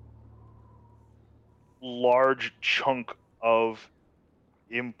this large chunk of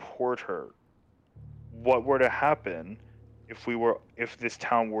importer. What were to happen if this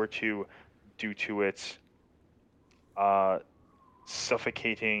town were to, due to its uh,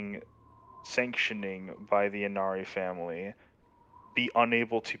 suffocating sanctioning by the Inari family, be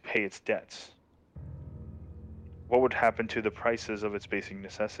unable to pay its debts? What would happen to the prices of its basic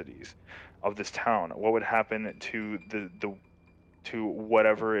necessities of this town? What would happen to to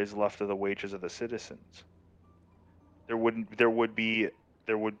whatever is left of the wages of the citizens? There would be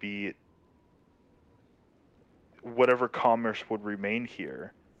whatever commerce would remain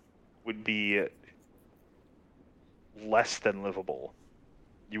here would be less than livable.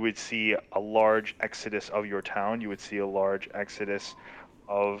 You would see a large exodus of your town. You would see a large exodus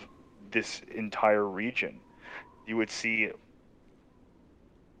of this entire region. You would see,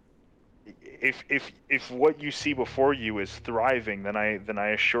 if what you see before you is thriving, then I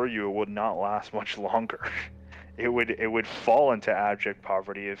assure you it would not last much longer. It would fall into abject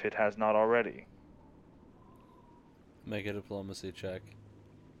poverty if it has not already. Make a diplomacy check.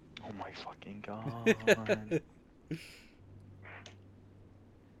 Oh my fucking God.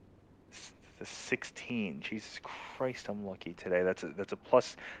 The 16. Jesus Christ, I'm lucky today. That's a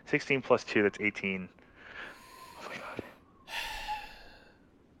plus 16 plus 2, that's 18. Oh my God.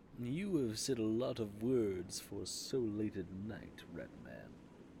 You have said a lot of words for so late at night, Red Man.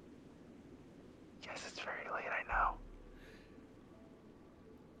 Yes, it's very late, I know.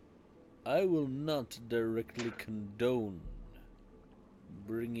 I will not directly condone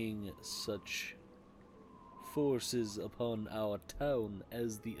bringing such forces upon our town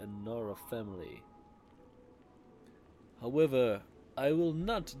as the Anara family. However, I will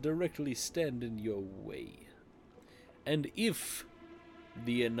not directly stand in your way. And if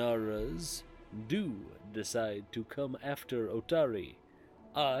the Anaras do decide to come after Otari,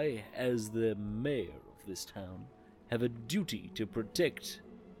 I, as the mayor of this town, have a duty to protect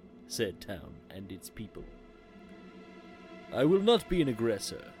said town and its people. I will not be an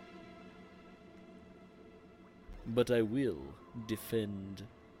aggressor, but I will defend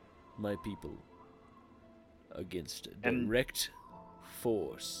my people against And direct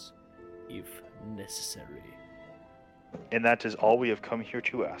force if necessary. and that is all we have come here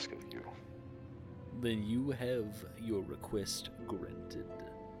to ask of you. Then you have your request granted.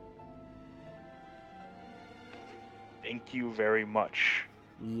 Thank you very much,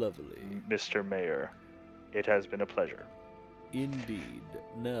 Lovely. Mr. Mayor. It has been a pleasure. Indeed.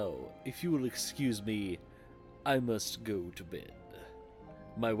 Now, if you will excuse me, I must go to bed.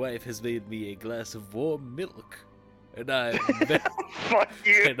 My wife has made me a glass of warm milk, and I am Fuck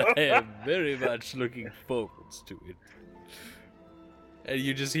you. and I am very much looking forward to it. And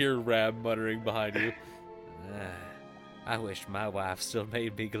you just hear Ram muttering behind you. I wish my wife still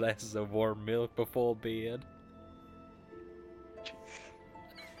made me glasses of warm milk before bed.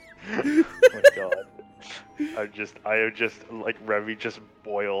 Oh my God. I am just like Remy just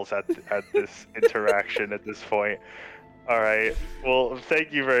boils at this interaction at this point. All right. Well,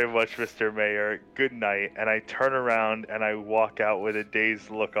 thank you very much, Mr. Mayor. Good night. And I turn around and I walk out with a dazed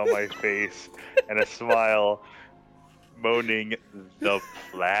look on my face and a smile, moaning the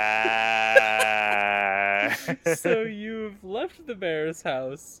plan. So you've left the mayor's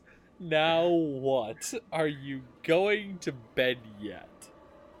house. Now what? Are you going to bed yet?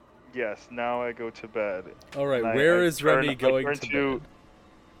 Yes. Now I go to bed. All right. And Where is Remy going to bed?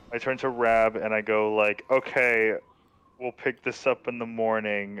 I turn to Rab and I go like, okay, we'll pick this up in the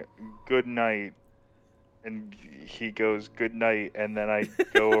morning. Good night. And he goes, good night. And then I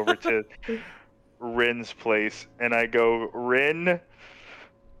go over to Rin's place and I go, Rin,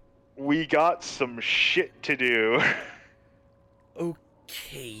 we got some shit to do.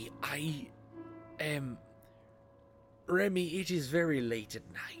 Okay, Remy, it is very late at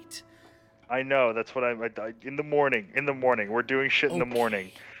night. I know, that's what in the morning. We're doing shit in the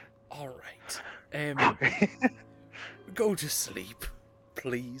morning. Okay, alright. Go to sleep,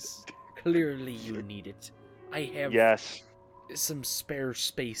 please. Clearly you need it. I have Yes. some spare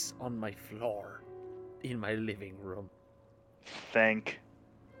space on my floor in my living room. Thank.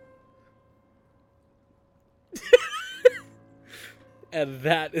 And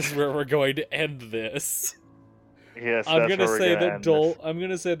that is where we're going to end this. Yes, that's where we're gonna end this. I'm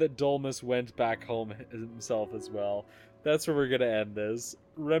gonna say that Dolmus went back home himself as well. That's where we're gonna end this.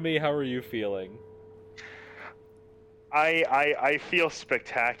 Remy, how are you feeling? I feel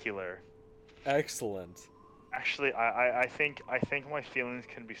spectacular. Excellent. Actually, I think my feelings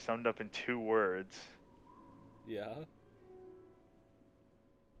can be summed up in 2 words. Yeah.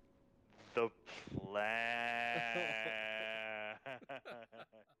 The plan.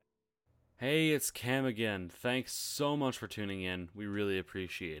 Hey, it's Cam again. Thanks so much for tuning in. We really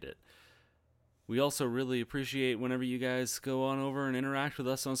appreciate it. We also really appreciate whenever you guys go on over and interact with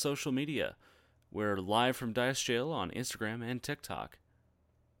us on social media. We're live from Dice Jail on Instagram and TikTok.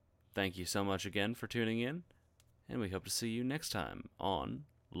 Thank you so much again for tuning in, and we hope to see you next time on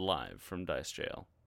Live from Dice Jail.